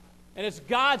 And it's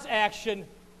God's action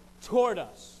toward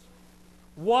us.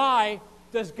 Why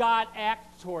does God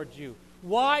act toward you?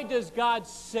 Why does God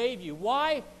save you?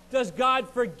 Why does God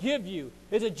forgive you?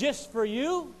 Is it just for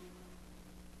you?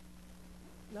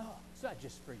 No, it's not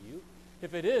just for you.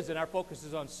 If it is, then our focus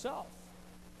is on self.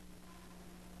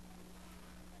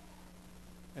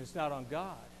 And it's not on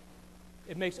God.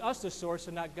 It makes us the source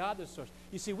and not God the source.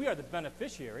 You see, we are the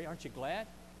beneficiary. Aren't you glad?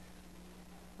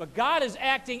 But God is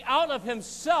acting out of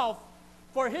Himself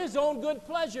for His own good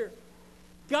pleasure.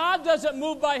 God doesn't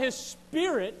move by His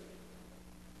Spirit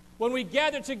when we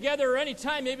gather together or any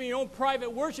time, maybe in your own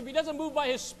private worship. He doesn't move by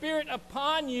His Spirit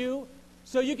upon you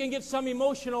so you can get some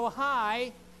emotional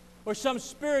high or some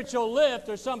spiritual lift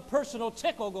or some personal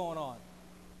tickle going on.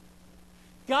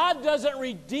 God doesn't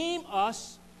redeem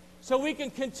us so we can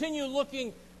continue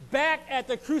looking back at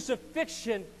the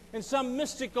crucifixion in some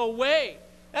mystical way.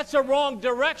 That's a wrong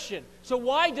direction. So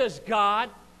why does God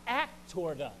act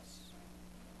toward us?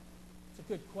 It's a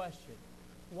good question.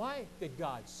 Why did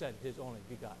God send His only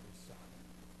begotten Son?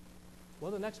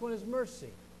 Well, the next one is mercy.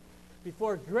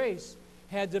 Before grace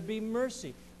had to be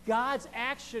mercy. God's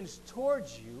actions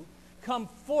towards you come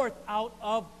forth out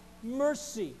of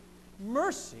mercy.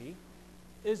 Mercy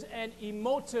is an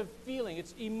emotive feeling.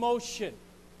 It's emotion.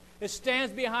 It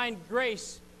stands behind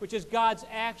grace, which is God's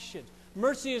action.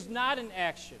 Mercy is not an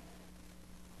action.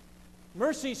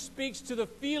 Mercy speaks to the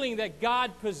feeling that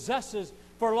God possesses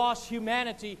for lost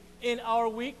humanity in our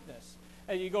weakness.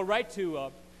 And you go right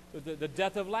to the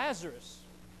death of Lazarus.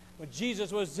 When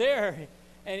Jesus was there,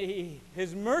 and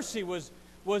his mercy was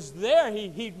there,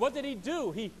 what did he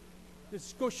do?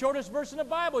 This shortest verse in the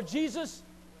Bible. Jesus,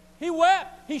 he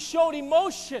wept. He showed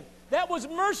emotion. That was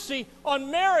mercy on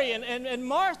Mary and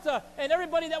Martha and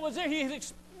everybody that was there. He had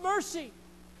mercy.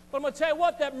 But I'm going to tell you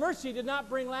what, that mercy did not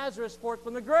bring Lazarus forth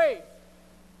from the grave.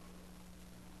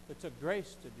 It took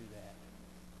grace to do that.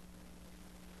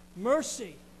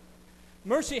 Mercy.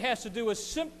 Mercy has to do with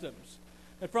symptoms.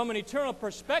 And from an eternal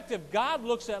perspective, God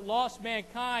looks at lost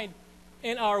mankind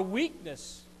in our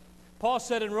weakness. Paul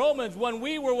said in Romans, when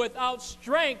we were without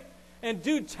strength in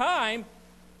due time,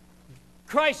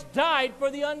 Christ died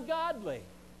for the ungodly.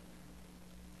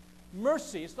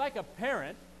 Mercy. It's like a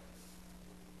parent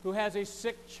who has a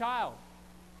sick child.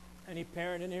 Any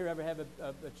parent in here ever have a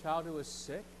child who was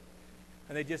sick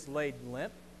and they just laid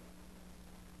limp?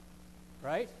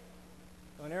 Right?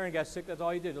 When Aaron got sick, that's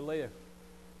all you did, to lay there.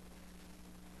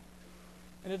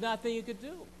 And there's nothing you could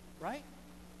do, right?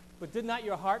 But did not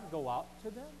your heart go out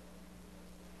to them?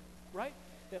 Right?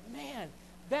 That, man,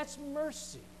 that's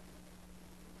mercy.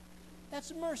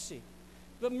 That's mercy.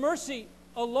 But mercy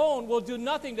alone will do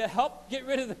nothing to help get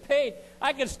rid of the pain.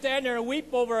 I could stand there and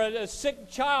weep over a sick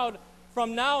child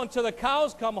from now until the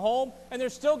cows come home, and they're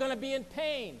still going to be in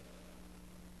pain.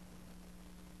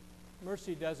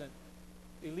 Mercy doesn't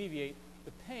alleviate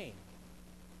the pain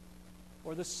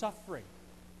or the suffering.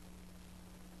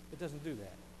 It doesn't do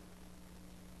that.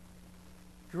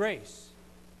 Grace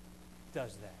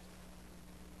does that.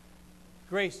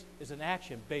 Grace is an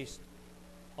action based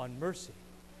on mercy.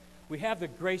 We have the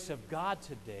grace of God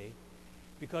today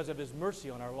because of His mercy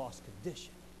on our lost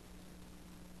condition.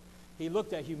 He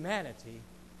looked at humanity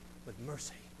with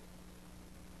mercy,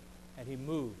 and He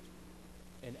moved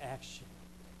in action.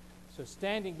 So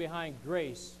standing behind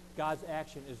grace, God's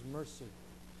action is mercy.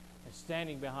 And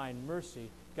standing behind mercy,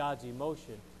 God's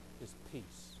emotion is peace.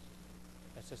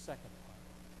 That's the second part.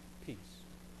 Peace.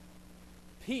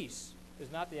 Peace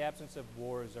is not the absence of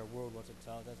war as our world wants to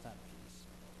tell us. That's not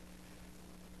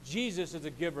peace. Jesus is the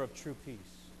giver of true peace.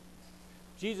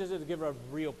 Jesus is the giver of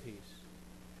real peace.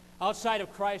 Outside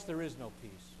of Christ, there is no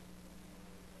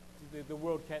peace. The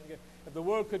world can't. If the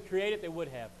world could create it, they would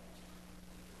have.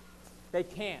 They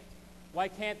can't. Why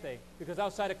can't they? Because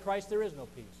outside of Christ, there is no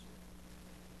peace.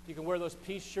 You can wear those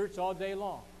peace shirts all day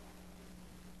long.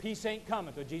 Peace ain't coming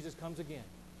until Jesus comes again.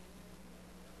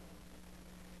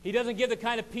 He doesn't give the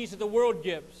kind of peace that the world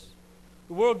gives.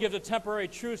 The world gives a temporary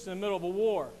truce in the middle of a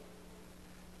war.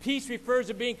 Peace refers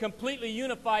to being completely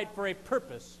unified for a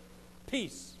purpose.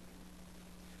 Peace.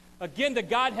 Again, the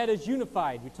Godhead is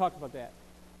unified. We talked about that.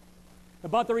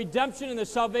 About the redemption and the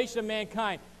salvation of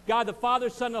mankind. God the Father,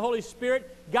 Son, and the Holy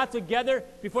Spirit got together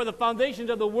before the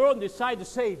foundations of the world and decided to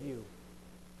save you.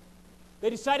 They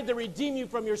decided to redeem you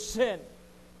from your sin.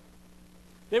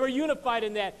 They were unified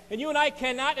in that. And you and I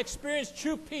cannot experience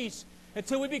true peace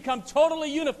until we become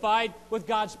totally unified with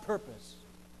God's purpose.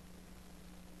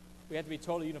 We have to be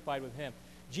totally unified with Him.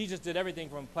 Jesus did everything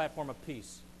from a platform of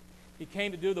peace. He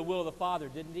came to do the will of the Father,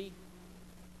 didn't He?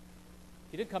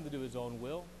 He didn't come to do His own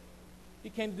will. He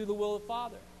came to do the will of the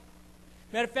Father.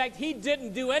 Matter of fact, He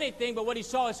didn't do anything but what He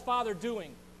saw His Father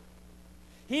doing.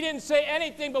 He didn't say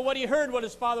anything but what He heard what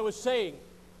His Father was saying.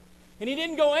 And He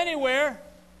didn't go anywhere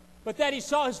but that He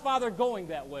saw His Father going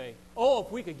that way. Oh,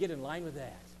 if we could get in line with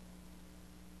that.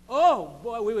 Oh,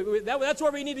 boy, that's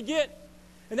where we need to get.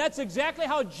 And that's exactly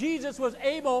how Jesus was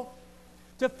able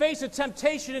to face a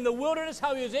temptation in the wilderness,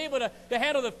 how He was able to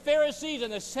handle the Pharisees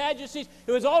and the Sadducees.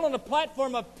 It was all on the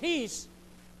platform of peace.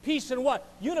 Peace in what?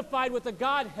 Unified with the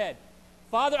Godhead.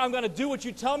 Father, I'm going to do what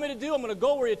You tell me to do. I'm going to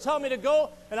go where You tell me to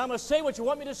go, and I'm going to say what You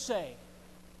want me to say.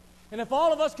 And if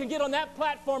all of us can get on that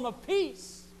platform of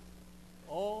peace,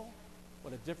 oh,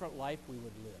 what a different life we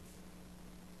would live.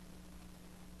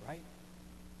 Right?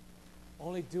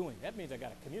 Only doing. That means I got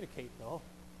to communicate, though.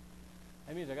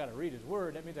 That means I got to read His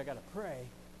Word. That means I got to pray.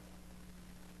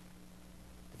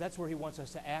 But that's where He wants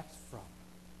us to act from.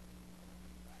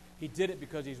 He did it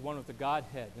because He's one with the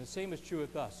Godhead. And the same is true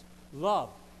with us. Love,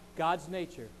 God's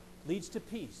nature, leads to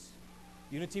peace.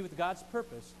 Unity with God's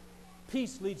purpose.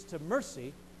 Peace leads to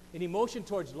mercy and emotion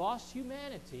towards lost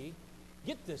humanity.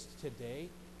 Get this today.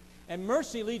 And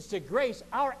mercy leads to grace,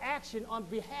 our action on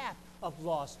behalf of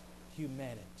lost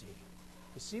humanity.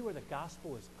 You see where the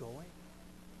gospel is going?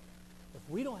 If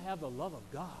we don't have the love of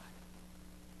God,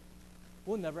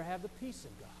 we'll never have the peace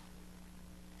of God.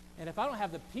 And if I don't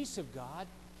have the peace of God,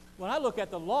 when I look at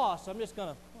the lost, I'm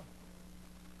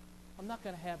I'm not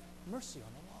going to have mercy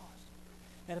on the lost.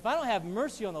 And if I don't have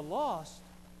mercy on the lost,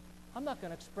 I'm not going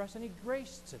to express any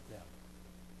grace to them.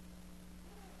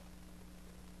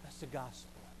 That's the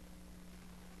gospel.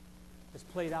 It's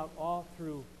played out all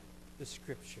through the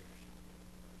Scriptures.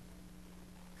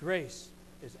 Grace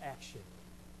is action.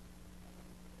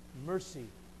 Mercy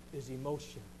is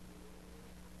emotion.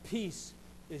 Peace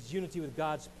is unity with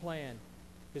God's plan,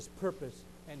 His purpose,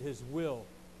 and His will.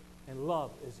 And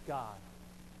love is God.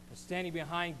 And standing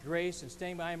behind grace and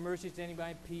standing behind mercy, standing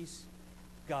behind peace,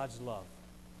 God's love.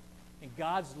 And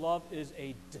God's love is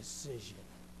a decision.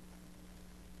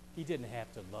 He didn't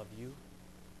have to love you.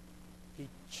 He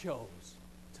chose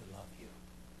to love you.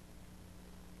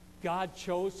 God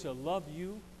chose to love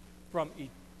you from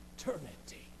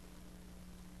eternity.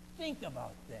 Think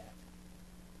about that.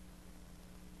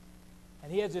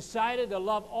 And He has decided to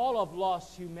love all of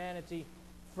lost humanity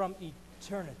from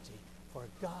eternity. For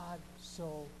God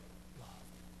so loved.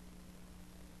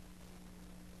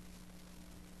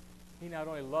 He not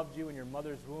only loved you in your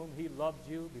mother's womb, He loved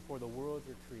you before the worlds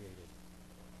were created.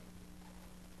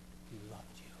 He loved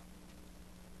you.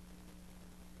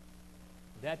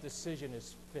 That decision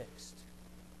is fixed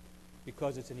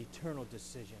because it's an eternal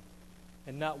decision.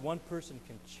 And not one person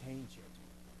can change it.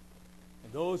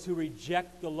 And those who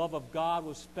reject the love of God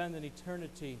will spend an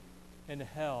eternity in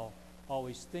hell,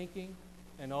 always thinking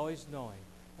and always knowing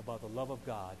about the love of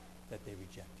God that they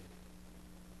rejected.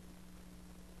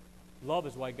 Love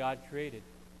is why God created.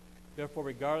 Therefore,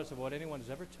 regardless of what anyone has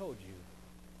ever told you,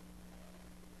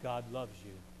 God loves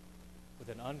you with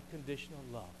an unconditional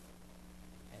love.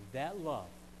 And that love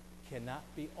cannot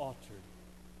be altered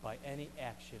by any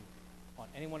action on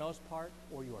anyone else's part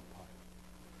or your part.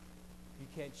 You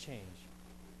can't change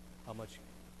how much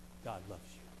God loves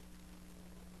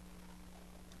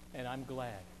you. And I'm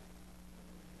glad.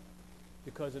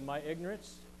 Because in my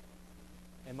ignorance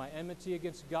and my enmity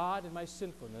against God and my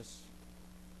sinfulness,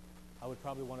 I would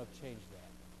probably want to have changed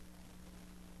that.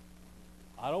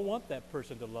 I don't want that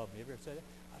person to love me. Have you ever said it?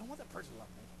 I don't want that person to love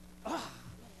me.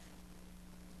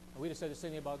 And we just said the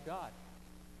same thing about God.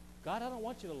 God, I don't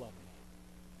want you to love me.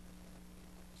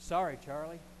 Sorry,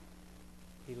 Charlie.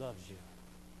 He loves you.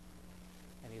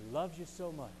 And He loves you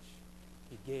so much,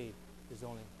 He gave His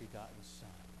only begotten Son.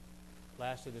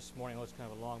 Lastly this morning, I know it's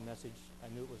kind of a long message. I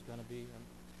knew it was going to be,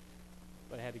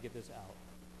 but I had to get this out.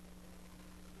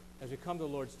 As we come to the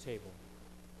Lord's table,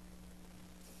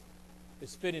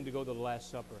 it's fitting to go to the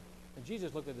Last Supper. And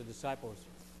Jesus looked at the disciples,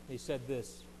 and He said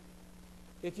this,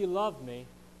 if you love me,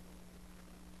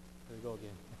 there we go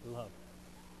again, love.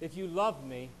 If you love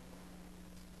me,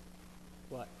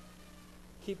 what?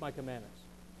 Keep my commandments.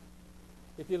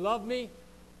 If you love me,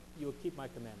 you will keep my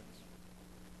commandments.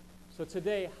 So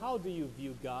today, how do you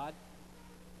view God?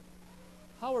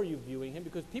 How are you viewing Him?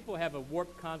 Because people have a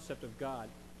warped concept of God.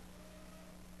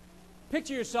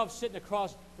 Picture yourself sitting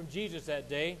across from Jesus that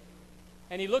day,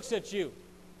 and He looks at you.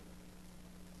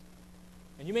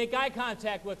 And you make eye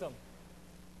contact with Him.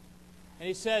 And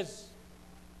He says,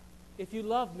 if you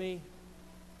love me,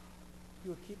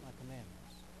 you will keep my commandments.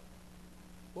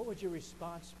 What would your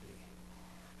response be?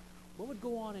 What would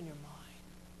go on in your mind?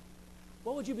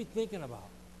 What would you be thinking about?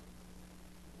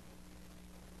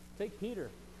 Take Peter.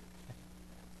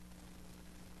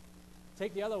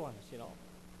 Take the other ones, What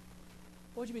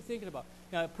would you be thinking about?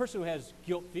 Now, a person who has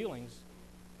guilt feelings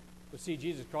would see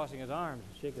Jesus crossing his arms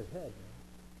and shake his head.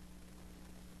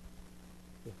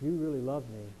 If you really loved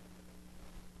me,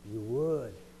 you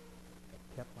would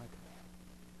have kept my commandments.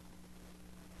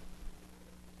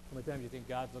 How many times do you think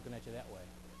God's looking at you that way?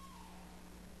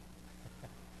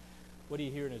 What do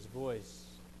you hear in His voice?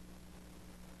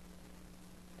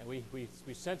 And we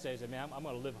sense that. He said, man, I'm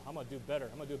going to live, I'm going to do better.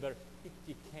 I'm going to do better.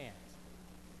 You can't.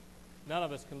 None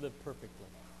of us can live perfectly.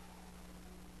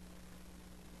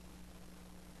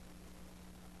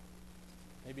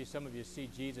 Maybe some of you see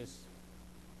Jesus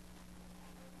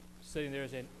sitting there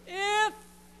saying,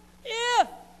 if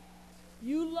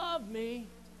you love me,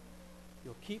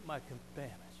 you'll keep my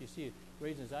commandments. You see it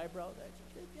raising his eyebrows.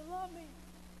 If you love me,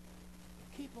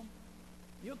 you'll keep them.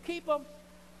 You'll keep them.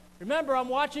 Remember, I'm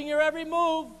watching your every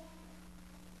move.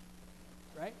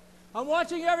 Right? I'm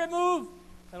watching your every move.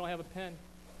 I don't have a pen.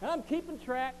 And I'm keeping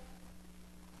track.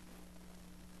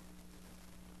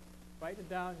 Write it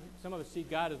down. Some of us see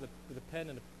God with a pen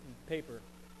and a paper,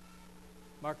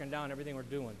 marking down everything we're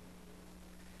doing.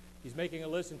 He's making a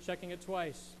list and checking it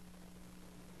twice.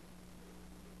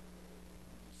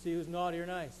 See who's naughty or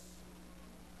nice.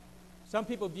 Some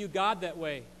people view God that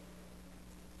way.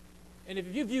 And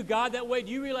if you view God that way,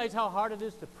 do you realize how hard it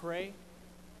is to pray?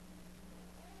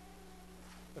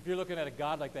 If you're looking at a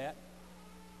God like that,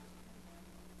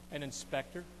 an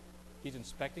inspector. He's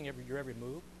inspecting your every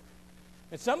move.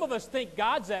 And some of us think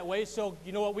God's that way, so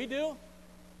you know what we do?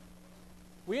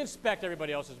 We inspect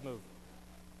everybody else's move.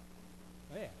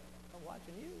 Yeah, I'm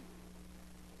watching you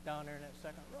down there in that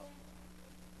second row.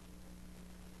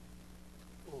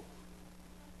 Ooh.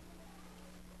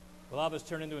 A lot of us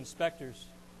turn into inspectors,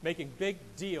 making big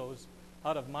deals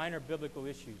out of minor biblical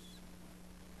issues.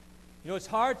 You know, it's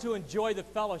hard to enjoy the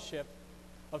fellowship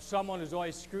of someone who's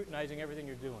always scrutinizing everything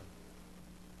you're doing.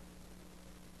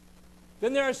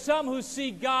 Then there are some who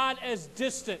see God as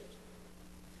distant.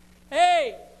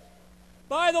 Hey,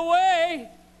 by the way,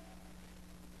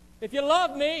 if you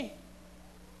love me,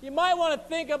 you might want to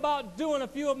think about doing a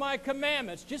few of my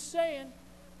commandments. Just saying.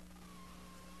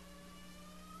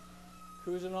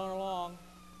 Cruising on along.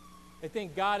 They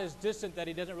think God is distant, that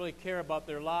He doesn't really care about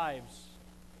their lives.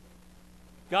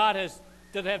 God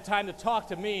doesn't have time to talk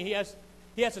to me.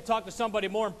 He has to talk to somebody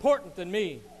more important than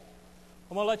me.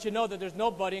 I'm going to let you know that there's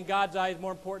nobody in God's eyes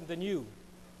more important than you.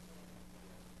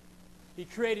 He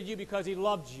created you because He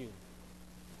loved you.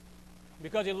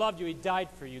 Because He loved you, He died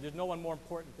for you. There's no one more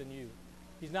important than you.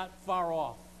 He's not far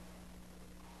off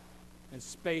in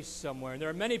space somewhere. And there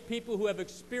are many people who have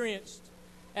experienced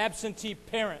absentee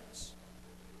parents.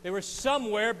 They were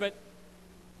somewhere,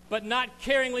 but not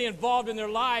caringly involved in their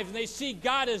lives. And they see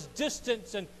God as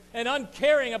distant and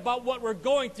uncaring about what we're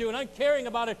going through and uncaring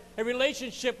about a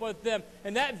relationship with them.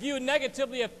 And that view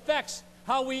negatively affects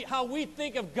how we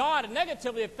think of God. It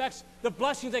negatively affects the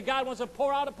blessings that God wants to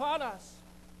pour out upon us.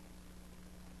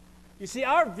 You see,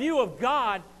 our view of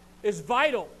God is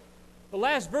vital. The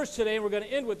last verse today, and we're going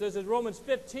to end with this, is Romans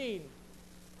 15,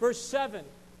 verse 7.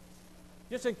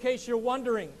 Just in case you're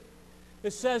wondering,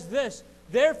 it says this: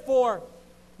 therefore,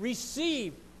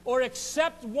 receive or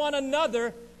accept one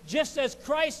another just as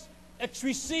Christ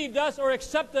received us or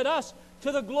accepted us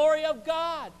to the glory of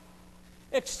God.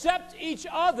 Accept each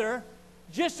other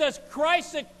just as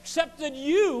Christ accepted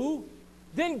you,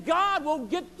 then God will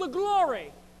get the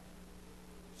glory.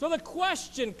 So the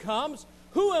question comes,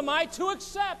 who am I to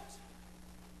accept?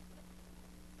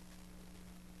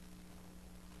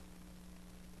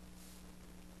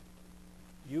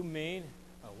 You mean,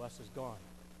 oh, Wes is gone.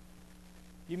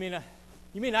 You mean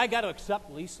I got to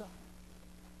accept Lisa?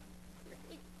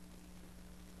 Really?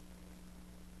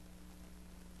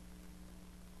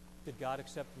 Did God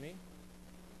accept me?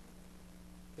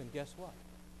 Then guess what?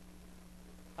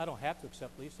 I don't have to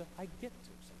accept Lisa. I get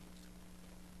to accept Lisa.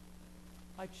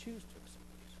 I choose to accept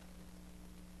Lisa.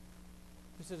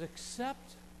 He says,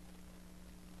 accept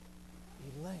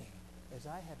Elaine as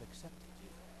I have accepted you.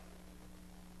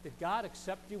 Did God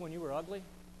accept you when you were ugly?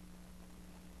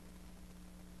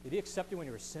 Did He accept you when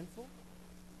you were sinful?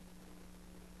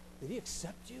 Did He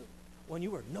accept you when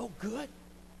you were no good?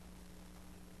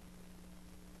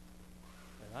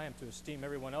 And I am to esteem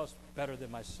everyone else better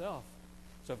than myself.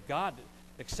 So if God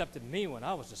accepted me when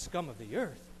I was the scum of the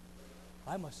earth,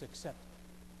 I must accept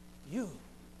you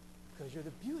because you're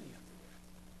the beauty of the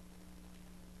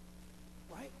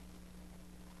earth. Right?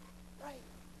 Right.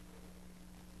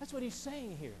 That's what He's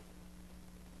saying here.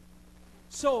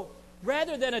 So,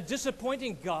 rather than a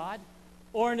disappointing God,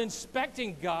 or an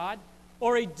inspecting God,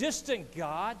 or a distant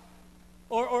God,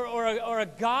 or a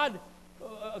God,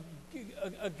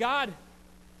 a God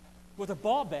with a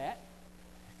ball bat,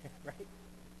 right?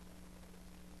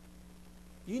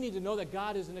 You need to know that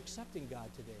God is an accepting God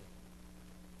today.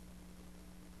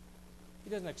 He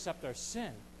doesn't accept our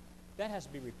sin. That has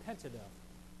to be repented of.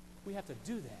 We have to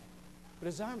do that. But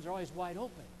His arms are always wide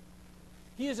open.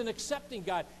 He is an accepting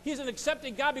God. He is an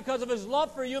accepting God because of His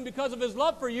love for you, and because of His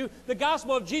love for you, the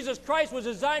gospel of Jesus Christ was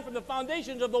designed from the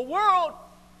foundations of the world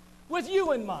with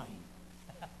you in mind.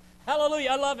 Hallelujah,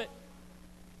 I love it.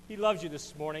 He loves you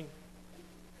this morning,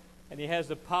 and He has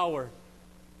the power,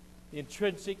 the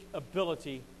intrinsic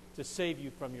ability to save you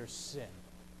from your sin,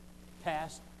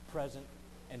 past, present,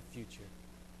 and future.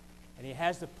 And He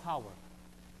has the power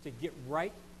to get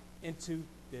right into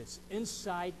this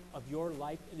inside of your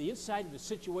life, the inside of the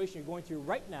situation you're going through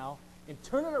right now, and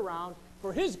turn it around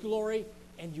for His glory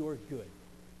and your good,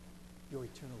 your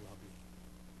eternal well-being.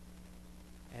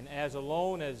 And as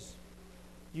alone as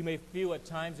you may feel at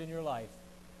times in your life,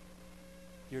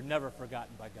 you're never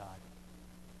forgotten by God.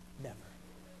 Never.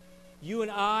 You and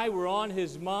I were on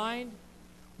His mind.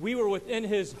 We were within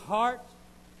His heart.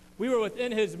 We were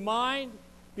within His mind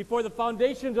before the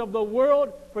foundations of the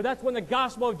world, for that's when the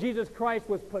gospel of Jesus Christ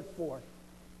was put forth.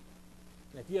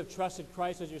 And if you have trusted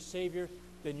Christ as your Savior,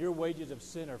 then your wages of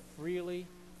sin are freely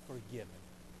forgiven.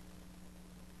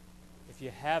 If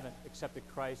you haven't accepted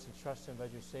Christ and trusted Him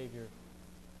as your Savior,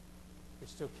 you're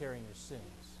still carrying your sins.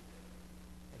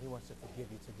 And He wants to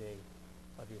forgive you today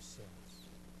of your sins.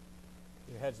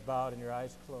 Your heads bowed and your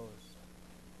eyes closed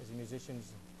as the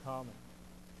musicians come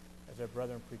and as our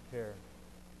brethren prepare.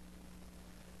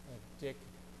 Dick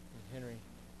and Henry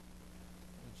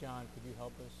and John, could you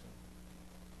help us?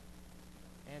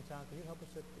 Anton, can you help us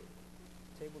at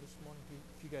the table this morning?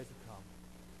 If you guys would come.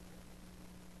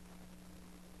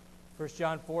 1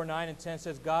 John 4, 9 and 10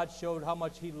 says, God showed how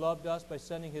much He loved us by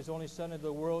sending His only Son into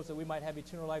the world so that we might have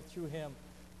eternal life through Him.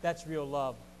 That's real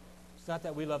love. It's not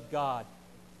that we loved God,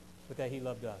 but that He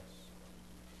loved us.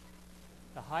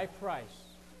 The high price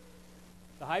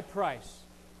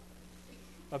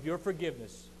of your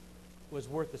forgiveness was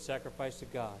worth the sacrifice to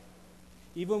God.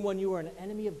 Even when you were an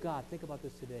enemy of God, think about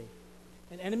this today,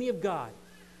 an enemy of God,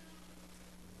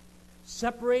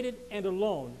 separated and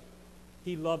alone,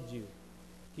 He loved you.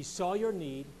 He saw your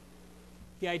need.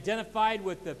 He identified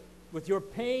with your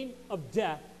pain of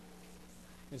death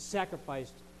and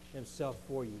sacrificed Himself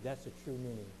for you. That's the true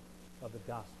meaning of the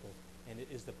gospel. And it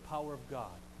is the power of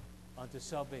God unto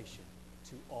salvation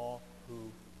to all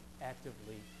who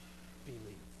actively believe.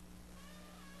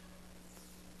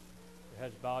 Your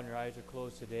heads bowed and your eyes are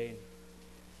closed today. And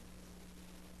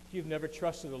if you've never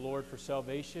trusted the Lord for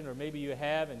salvation, or maybe you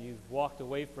have and you've walked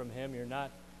away from Him, you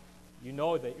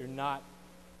know that you're not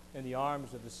in the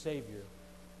arms of the Savior,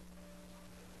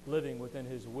 living within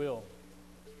His will.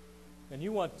 And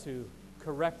you want to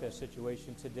correct that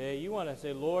situation today. You want to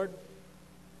say, Lord,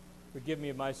 forgive me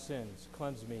of my sins.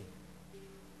 Cleanse me.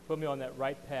 Put me on that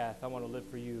right path. I want to live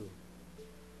for You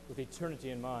with eternity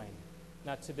in mind.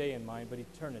 Not today in mind, but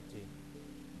eternity.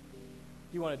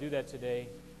 If you want to do that today,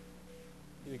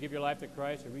 either give your life to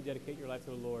Christ or rededicate your life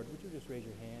to the Lord, would you just raise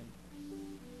your hand?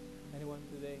 Anyone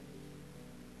today?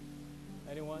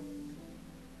 Anyone?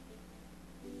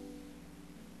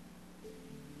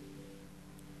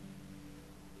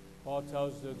 Paul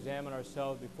tells us to examine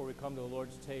ourselves before we come to the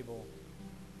Lord's table.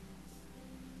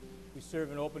 We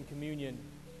serve an open communion.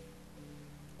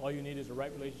 All you need is a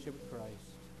right relationship with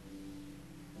Christ.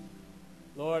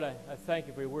 Lord, I thank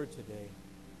You for Your word today.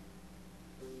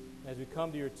 As we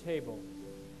come to Your table,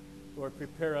 Lord,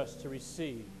 prepare us to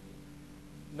receive,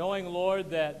 knowing,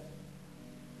 Lord, that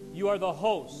You are the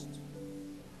host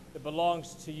that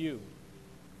belongs to You.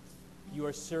 You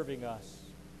are serving us.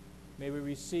 May we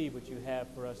receive what You have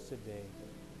for us today.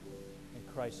 In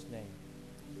Christ's name,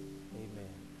 amen.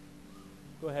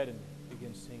 Go ahead and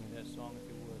begin singing that song if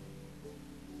you would.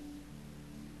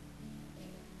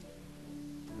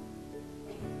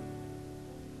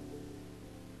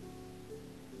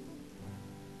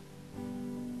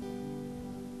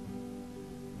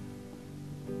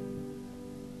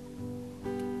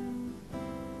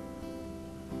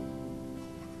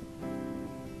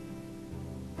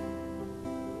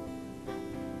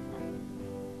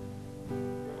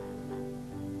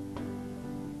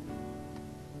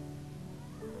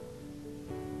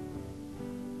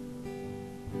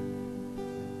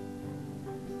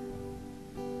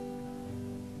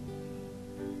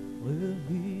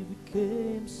 He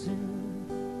became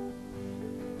sin,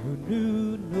 who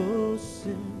knew no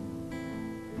sin,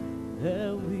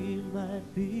 that we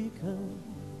might become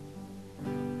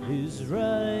His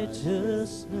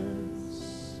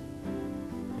righteousness.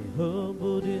 He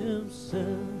humbled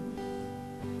Himself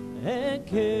and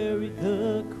carried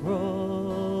the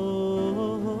cross.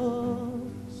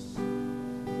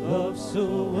 Love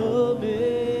so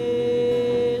amazing,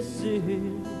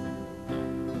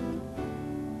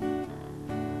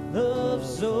 love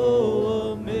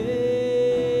so amazing,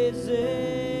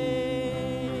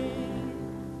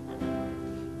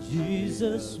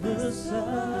 Jesus Messiah,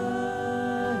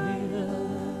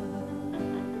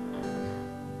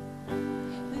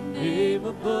 the name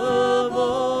above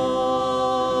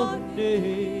all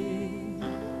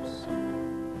names,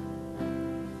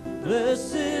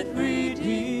 blessed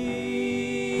Redeemer,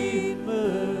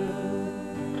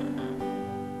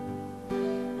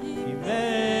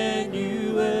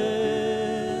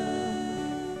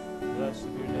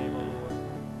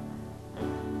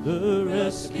 the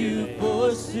rescue for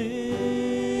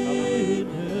sinners,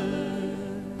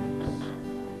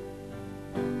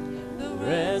 the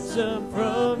ransom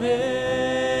from heaven,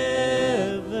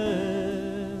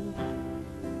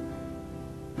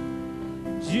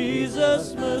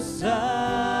 Jesus Messiah,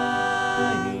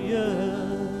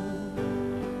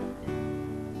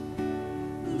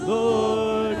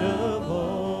 Lord of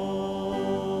all.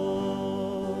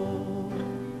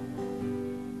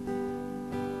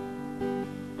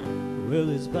 Well,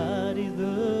 His body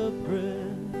the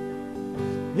bread,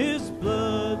 His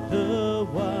blood the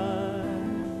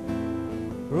wine,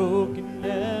 broken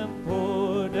and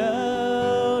poured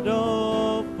out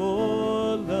all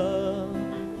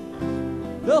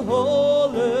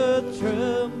whole earth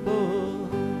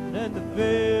trembled, and the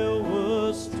veil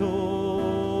was torn.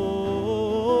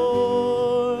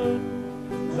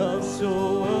 Love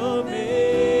so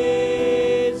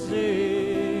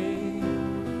amazing,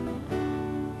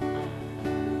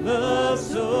 love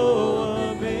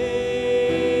so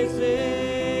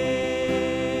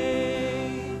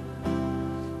amazing,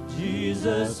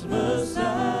 Jesus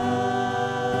Messiah,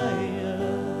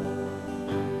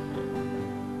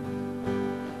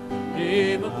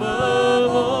 name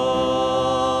above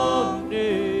all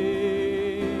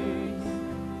names,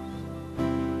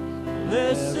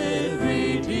 blessed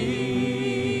Redeemer,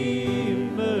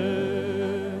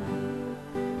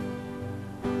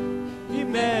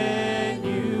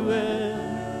 Emmanuel,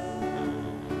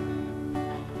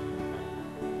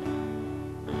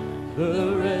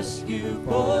 the rescue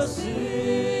for sinners,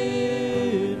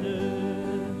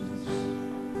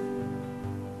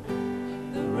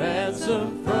 the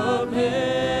ransom from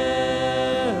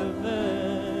heaven,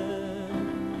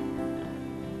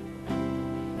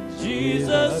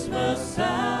 Jesus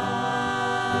Messiah,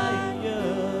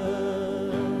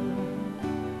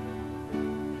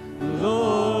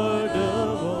 Lord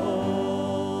of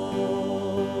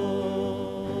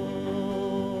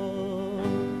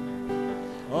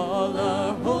all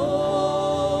our hope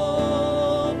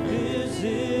is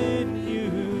in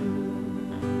you,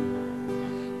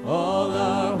 all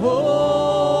our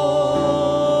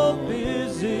hope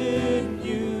is in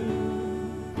you,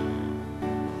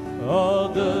 all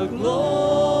the glory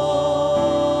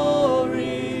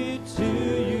to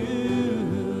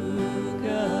you,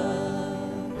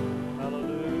 God.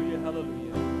 Hallelujah,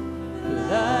 hallelujah.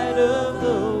 Light of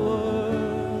the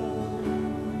world,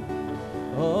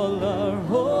 all our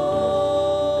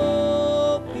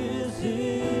hope is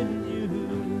in you,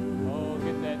 Oh,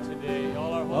 get that today.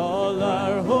 All our hope. all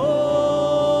our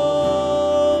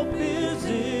hope is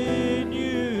in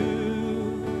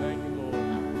you, Thank you, Lord.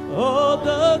 all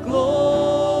the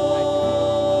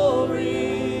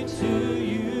glory to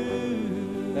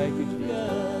you, Thank you, Jesus.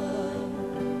 God.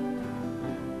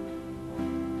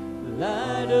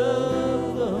 Light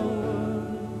of the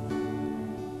world.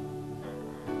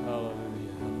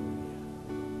 Hallelujah, hallelujah.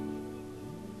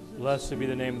 Blessed be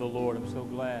the name of the Lord. I'm so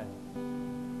glad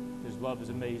His love is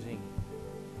amazing.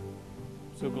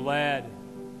 I'm so glad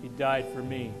He died for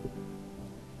me.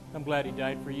 I'm glad He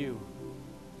died for you.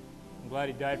 I'm glad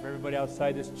He died for everybody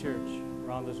outside this church,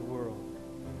 around this world,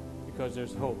 because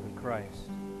there's hope in Christ.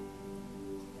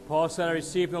 Paul said, I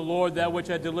received from the Lord that which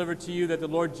I delivered to you, that the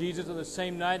Lord Jesus, on the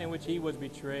same night in which He was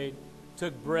betrayed,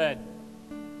 took bread.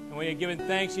 And when He had given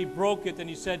thanks, He broke it, and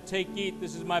He said, Take, eat,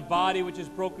 this is my body which is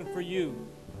broken for you.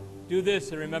 Do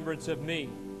this in remembrance of me.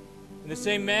 In the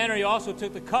same manner, He also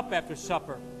took the cup after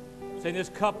supper, saying, This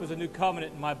cup is a new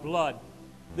covenant in my blood.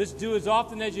 This do as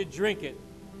often as you drink it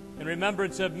in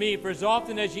remembrance of me. For as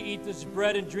often as you eat this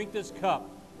bread and drink this cup,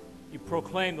 you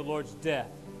proclaim the Lord's death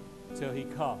till He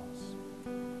comes.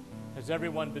 Has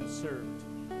everyone been served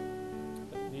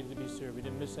that needed to be served? We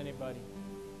didn't miss anybody.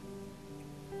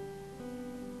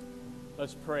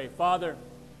 Let's pray. Father,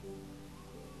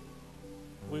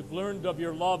 we've learned of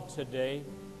your love today.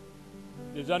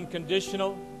 It is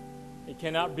unconditional. It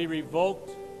cannot be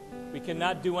revoked. We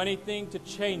cannot do anything to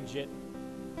change it.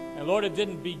 And Lord, it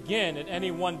didn't begin at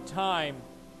any one time.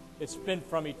 It's been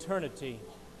from eternity.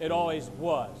 It always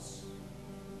was.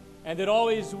 And it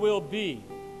always will be.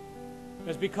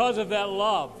 It's because of that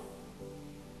love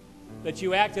that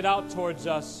you acted out towards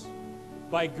us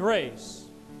by grace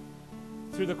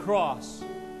through the cross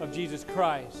of Jesus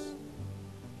Christ.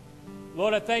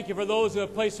 Lord, I thank you for those who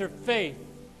have placed their faith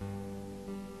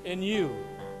in you.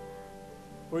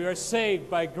 We are saved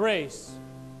by grace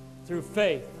through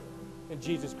faith in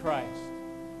Jesus Christ.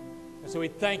 And so we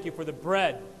thank you for the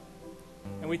bread,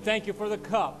 and we thank you for the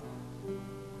cup.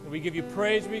 And we give you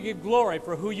praise, we give glory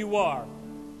for who you are.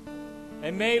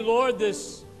 And may, Lord,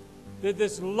 this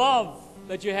love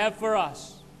that you have for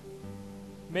us,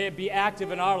 may it be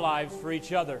active in our lives for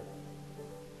each other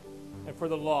and for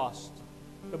the lost.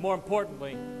 But more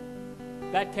importantly,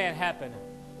 that can't happen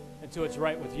until it's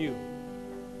right with you.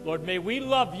 Lord, may we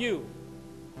love you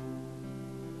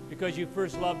because you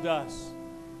first loved us.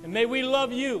 And may we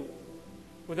love you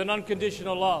with an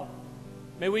unconditional love.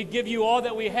 May we give you all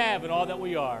that we have and all that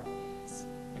we are.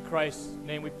 In Christ's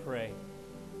name we pray.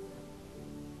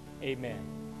 Amen.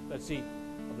 Let's eat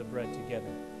of the bread together.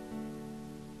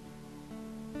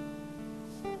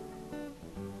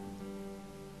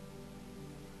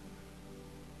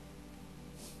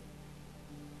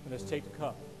 And let's take the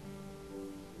cup.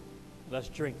 Let's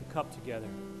drink the cup together.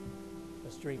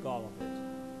 Let's drink all of it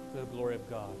to the glory of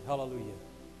God. Hallelujah.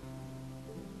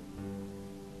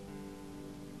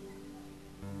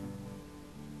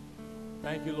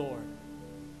 Thank you, Lord.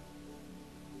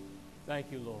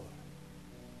 Thank you, Lord.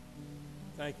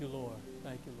 Thank you, Lord.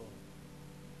 Thank you, Lord.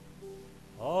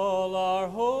 All our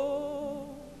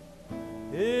hope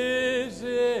is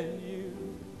in you.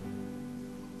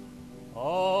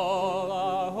 All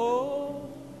our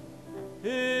hope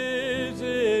is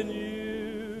in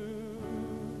you.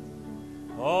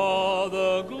 All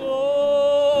the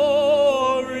glory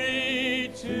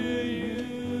to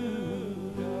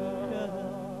you, God.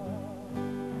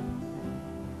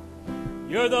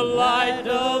 You're the light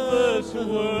of this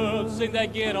world. Sing that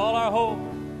again. All our hope.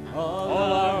 All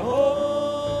our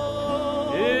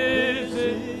hope is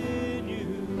in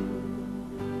you.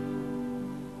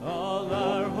 All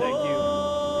our hope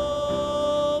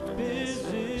is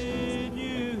in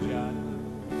you.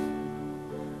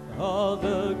 All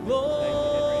the glory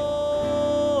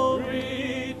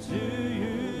to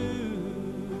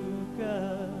you,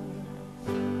 God.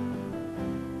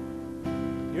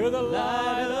 You're the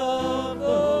light of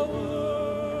the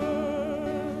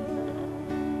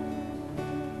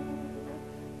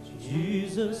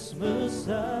Jesus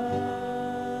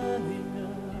Messiah,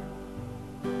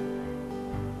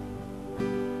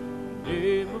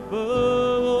 name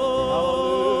above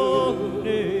all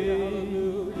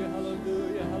names. Hallelujah,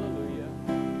 hallelujah, hallelujah.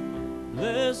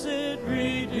 Blessed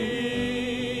Redeemer,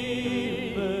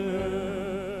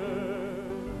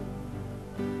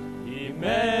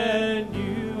 Emmanuel,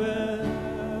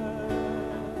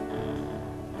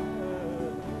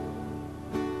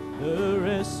 the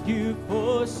rescue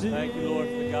for sinners. Thank you, Lord,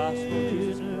 for the gospel of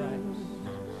Jesus Christ.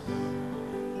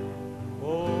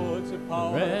 Oh, it's a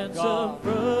power of God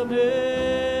from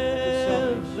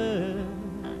heaven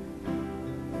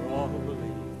for all who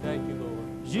believe. Thank you,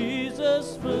 Lord.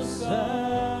 Jesus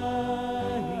Messiah,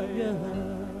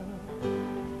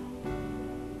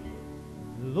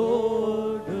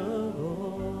 Lord of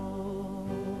all.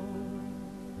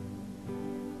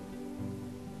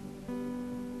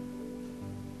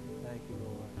 Thank you,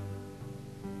 Lord.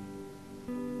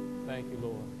 Thank you,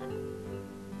 Lord.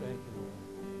 Thank you, Lord.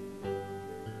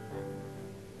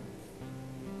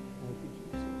 Thank you,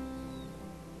 Jesus.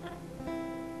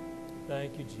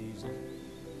 Thank you, Jesus.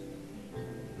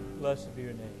 Blessed be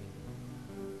your name.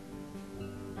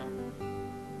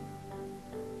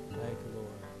 Thank you,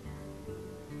 Lord.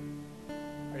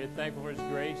 Are you thankful for His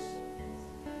grace?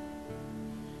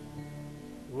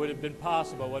 It would have been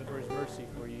possible, but for His mercy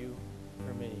for you,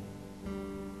 for me.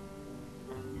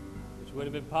 Which would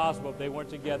have been possible if they weren't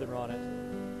together on it.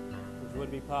 Which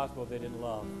wouldn't be possible if they didn't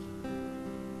love.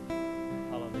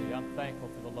 Hallelujah. I'm thankful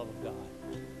for the love of God.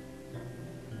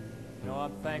 You know,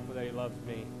 I'm thankful that He loves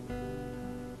me.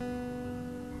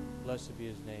 Blessed be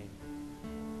His name.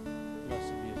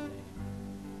 Blessed be His name.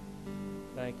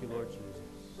 Thank you, Lord Jesus.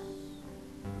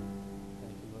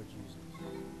 Thank you, Lord Jesus.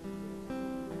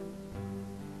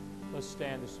 Let's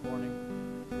stand this morning.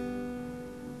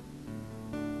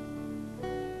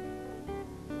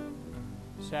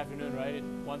 This afternoon, right, at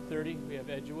 1:30, we have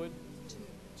Edgewood.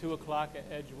 2 o'clock at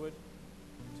Edgewood.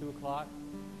 2 o'clock.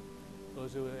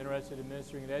 Those who are interested in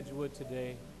ministering at Edgewood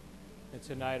today and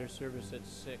tonight, our service at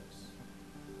 6.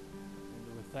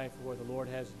 And we're thankful for what the Lord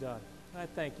has done. And I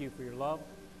thank you for your love.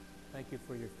 Thank you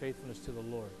for your faithfulness to the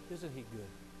Lord. Isn't He good?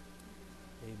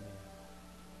 Amen.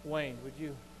 Wayne, would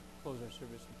you close our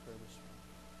service in prayer this morning?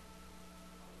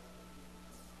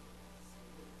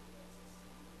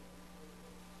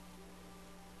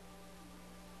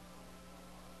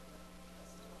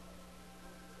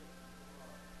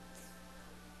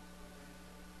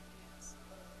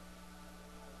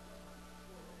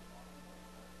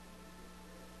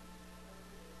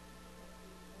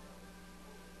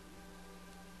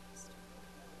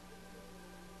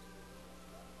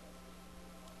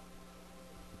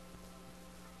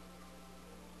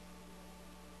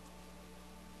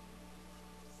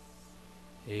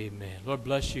 Amen. Lord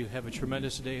bless you. Have a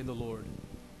tremendous day in the Lord.